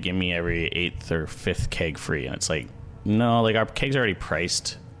need you to give me every 8th or 5th keg free. And it's like, no, like our kegs are already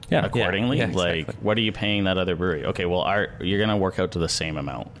priced accordingly. Yeah, like exactly. What are you paying that other brewery? Okay, well you're gonna work out to the same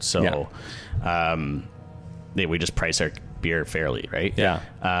amount. So we just price our beer fairly, right? Yeah.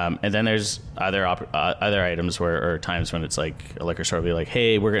 And then there's other items or times when it's like a liquor store will be like,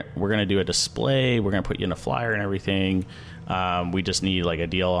 hey, we're gonna do a display, we're gonna put you in a flyer and everything. We just need like a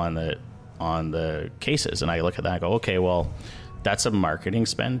deal on the cases, and I look at that and I go, okay, well, that's a marketing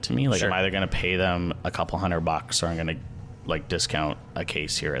spend to me. Like, I'm either gonna pay them a couple $100 or I'm gonna like discount a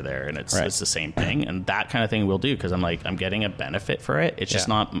case here or there, and it's the same thing. And that kind of thing we'll do because I'm getting a benefit for it. It's just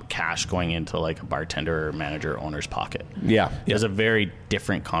not cash going into like a bartender or manager or owner's pocket. It's a very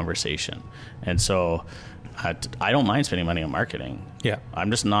different conversation. And so I don't mind spending money on marketing.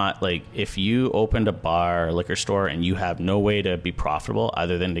 I'm just not like, if you opened a bar or liquor store and you have no way to be profitable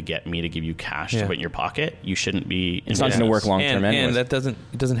other than to get me to give you cash to put in your pocket, you shouldn't be. It's not going to work long term anyway. And that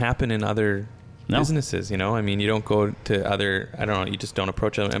doesn't happen in other businesses, I mean, you don't go to other, I don't know, you just don't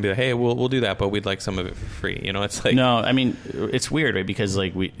approach them and be like, hey, we'll do that, but we'd like some of it for free. It's like, no, I mean, it's weird, right? Because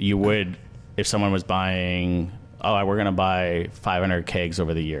like you would, if someone was buying, we're going to buy 500 kegs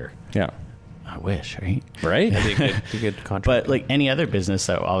over the year. Yeah. I wish, right? Right? That'd be a good contract. But like any other business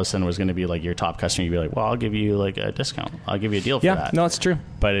that all of a sudden was going to be like your top customer, you'd be like, well, I'll give you like a discount. I'll give you a deal for that. Yeah, no, it's true.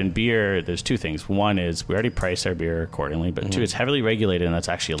 But in beer, there's 2 things. One is we already price our beer accordingly, but 2, it's heavily regulated, and that's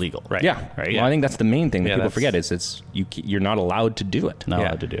actually illegal. Right. Yeah. Right. Well, I think that's the main thing that people forget is you're not allowed to do it. Not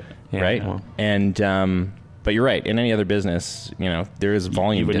allowed to do it. Right. Well. And but you're right. In any other business, there is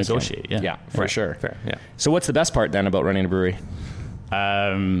volume. You would discount. negotiate. Yeah, for sure. Fair. Yeah. So what's the best part then about running a brewery?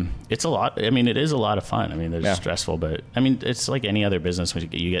 It's a lot. I mean, it is a lot of fun. I mean, it's stressful, but I mean, it's like any other business when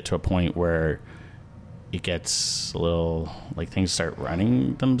you get to a point where it gets a little like things start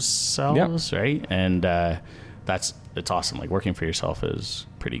running themselves, right? And it's awesome. Like working for yourself is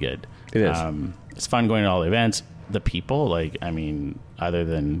pretty good. It is. It's fun going to all the events. The people, like, I mean,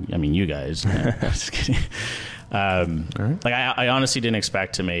 you guys. Just kidding. Like I honestly didn't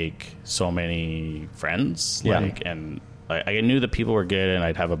expect to make so many friends. And I knew that people were good, and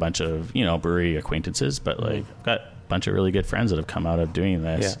I'd have a bunch of brewery acquaintances, but like I've got a bunch of really good friends that have come out of doing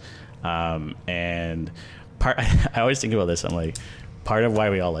this. And I always think about this. I'm like, part of why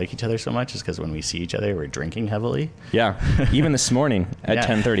we all like each other so much is because when we see each other, we're drinking heavily. Yeah. Even this morning at Yeah.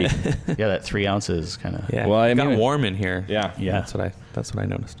 10:30. Yeah, that 3 ounces kind of Yeah, Well, I it got mean- warm in here. Yeah. Yeah. That's what I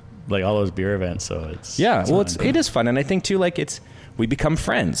noticed. like all those beer events. So it's Well, fun. it is fun, and I think too, like we become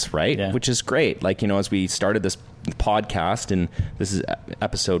friends, right? Yeah. Which is great. Like, as we started this podcast, and this is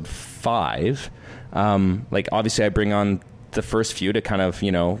episode 5. Like, obviously, I bring on the first few to kind of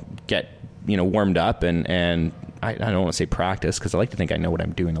get warmed up and. I don't want to say practice because I like to think I know what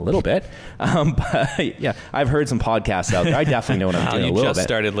I'm doing a little bit. But yeah, I've heard some podcasts out there. I definitely know what I'm doing a You little just bit.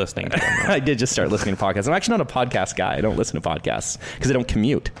 started listening to them. I did just start listening to podcasts. I'm actually not a podcast guy. I don't listen to podcasts because I don't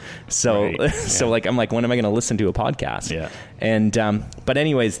commute. So, Right. so Yeah. like, I'm like, when am I going to listen to a podcast? Yeah. And, but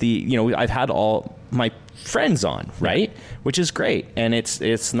anyways, I've had all my friends on, right? Which is great. And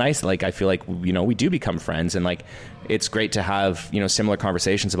it's nice. Like, I feel like, we do become friends, and like, it's great to have, similar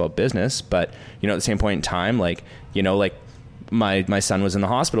conversations about business, but, at the same point in time, like, my son was in the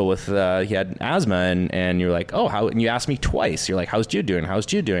hospital with, he had asthma, and you're like, oh, how, and you asked me twice, you're like, how's Jude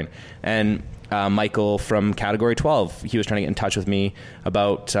doing? And, Michael from Category 12, he was trying to get in touch with me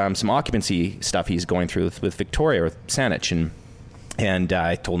about, some occupancy stuff he's going through with Victoria, with Saanich, and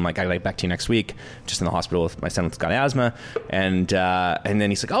I told him, like, I'll get back to you next week. Just in the hospital with my son who's got asthma. And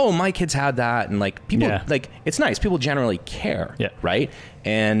then he's like, oh, my kid's had that. And like, people, like, it's nice. People generally care. Yeah. Right.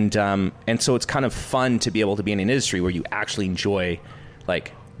 And so it's kind of fun to be able to be in an industry where you actually enjoy,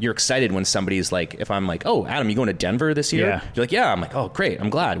 like, you're excited when somebody's like, if I'm like, oh, Adam, you going to Denver this year? Yeah. You're like, yeah. I'm like, oh, great. I'm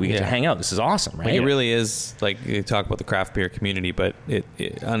glad we get to hang out. This is awesome. Right. Like, it really is, like, you talk about the craft beer community, but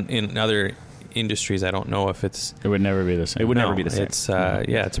in other industries, I don't know if it would never be the same. It would never be the same. It's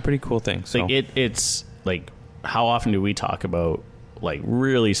it's a pretty cool thing. So Like it's like, how often do we talk about like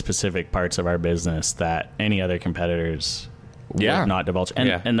really specific parts of our business that any other competitors would not divulge?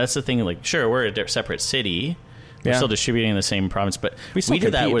 And that's the thing. Like, sure, we're a separate city. We're still distributing in the same province, but we do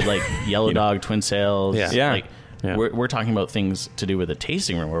that with like Yellow Dog, Twin Sails. Like, we're talking about things to do with the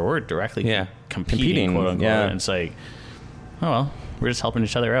tasting room where we're directly competing, quote unquote. And it's like, oh well, we're just helping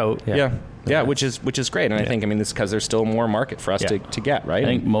each other out. Yeah, which is great, and I think, this because there's still more market for us to get, right? I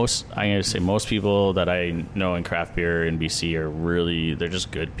think I'm going to say most people that I know in craft beer in BC are they're just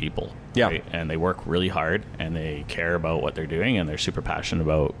good people. Yeah. Right? And they work really hard, and they care about what they're doing, and they're super passionate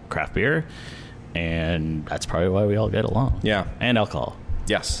about craft beer, and that's probably why we all get along. Yeah. And alcohol.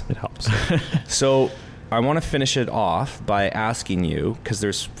 Yes. it helps. So I want to finish it off by asking you, because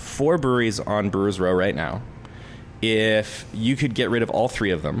there's 4 breweries on Brewers Row right now. If you could get rid of all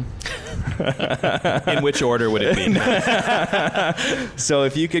 3 of them, In which order would it be? so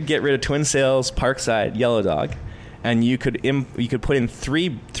if you could get rid of Twin Sails, Parkside, Yellow Dog, and you could put in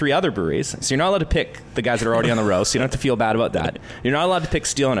three other breweries, so you're not allowed to pick the guys that are already on the row, so you don't have to feel bad about that. You're not allowed to pick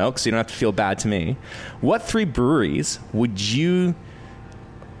Steel and Oak, so you don't have to feel bad to me. What 3 breweries would you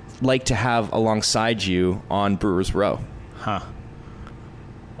like to have alongside you on Brewers Row? Wow,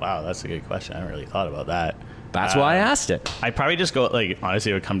 that's a good question. I haven't really thought about that. That's why I asked it. I'd probably just go, like,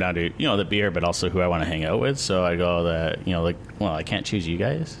 honestly, it would come down to, the beer, but also who I want to hang out with. So I go that, I can't choose you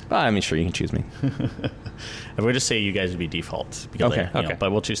guys. Sure, you can choose me. I would just say you guys would be default. Because Okay.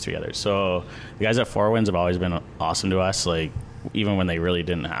 but we'll choose 3 others. So the guys at Four Winds have always been awesome to us. Like, even when they really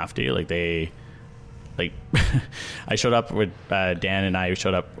didn't have to, I showed up with Dan, and I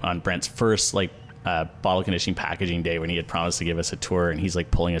showed up on Brent's first, bottle conditioning packaging day when he had promised to give us a tour, and he's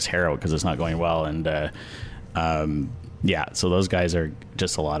pulling his hair out because it's not going well. And, so those guys are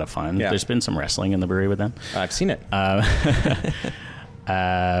just a lot of fun. Yeah. There's been some wrestling in the brewery with them. I've seen it.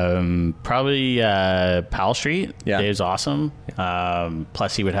 Probably Powell Street. Yeah. Dave's awesome.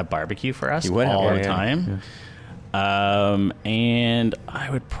 Plus, he would have barbecue for us all the time. And I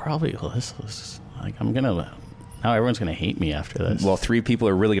would probably now everyone's gonna hate me after this. Well, 3 people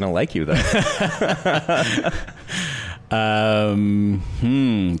are really going to like you, though.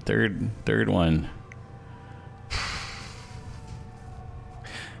 Third one.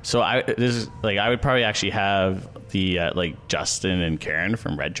 So I would probably actually have the Justin and Karen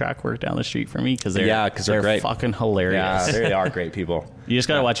from Red Track work down the street for me because they're great. fucking hilarious. Yeah, they are great people. You just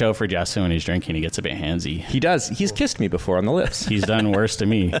gotta watch out for Justin when he's drinking. He gets a bit handsy. He does. He's kissed me before on the lips. He's done worse to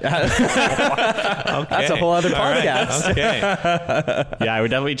me. That's a whole other podcast. Okay. Yeah, I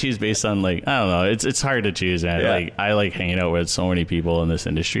would definitely choose based on I don't know. It's hard to choose, man. Yeah. I like hanging out with so many people in this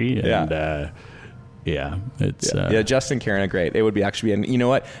industry, and Yeah, it's yeah. Justin, Karen are great. It would be actually, and you know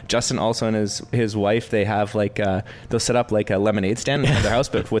what? Justin also and his wife, they have like they'll set up like a lemonade stand in their house,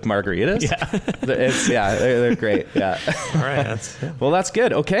 but with margaritas. They're great. Yeah. All right. Well, that's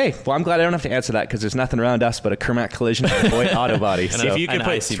good. Okay. Well, I'm glad I don't have to answer that because there's nothing around us but a Kermac Collision and a Voigt Auto Body. So. If you could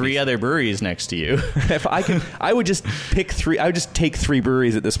put 3 other breweries next to you, if I could, I would just pick 3. I would just take 3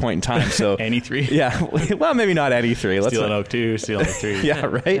 breweries at this point in time. So any 3. Yeah. Well, maybe not any 3. Steel and Oak 2, Steel and Oak 3. Yeah.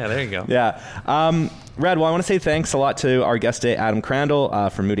 Right. Yeah. There you go. Yeah. Red, well, I want to say thanks a lot to our guest today, Adam Crandall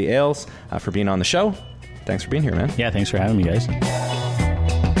from Moody Ales, for being on the show. Thanks for being here, man. Yeah, thanks for having me, guys.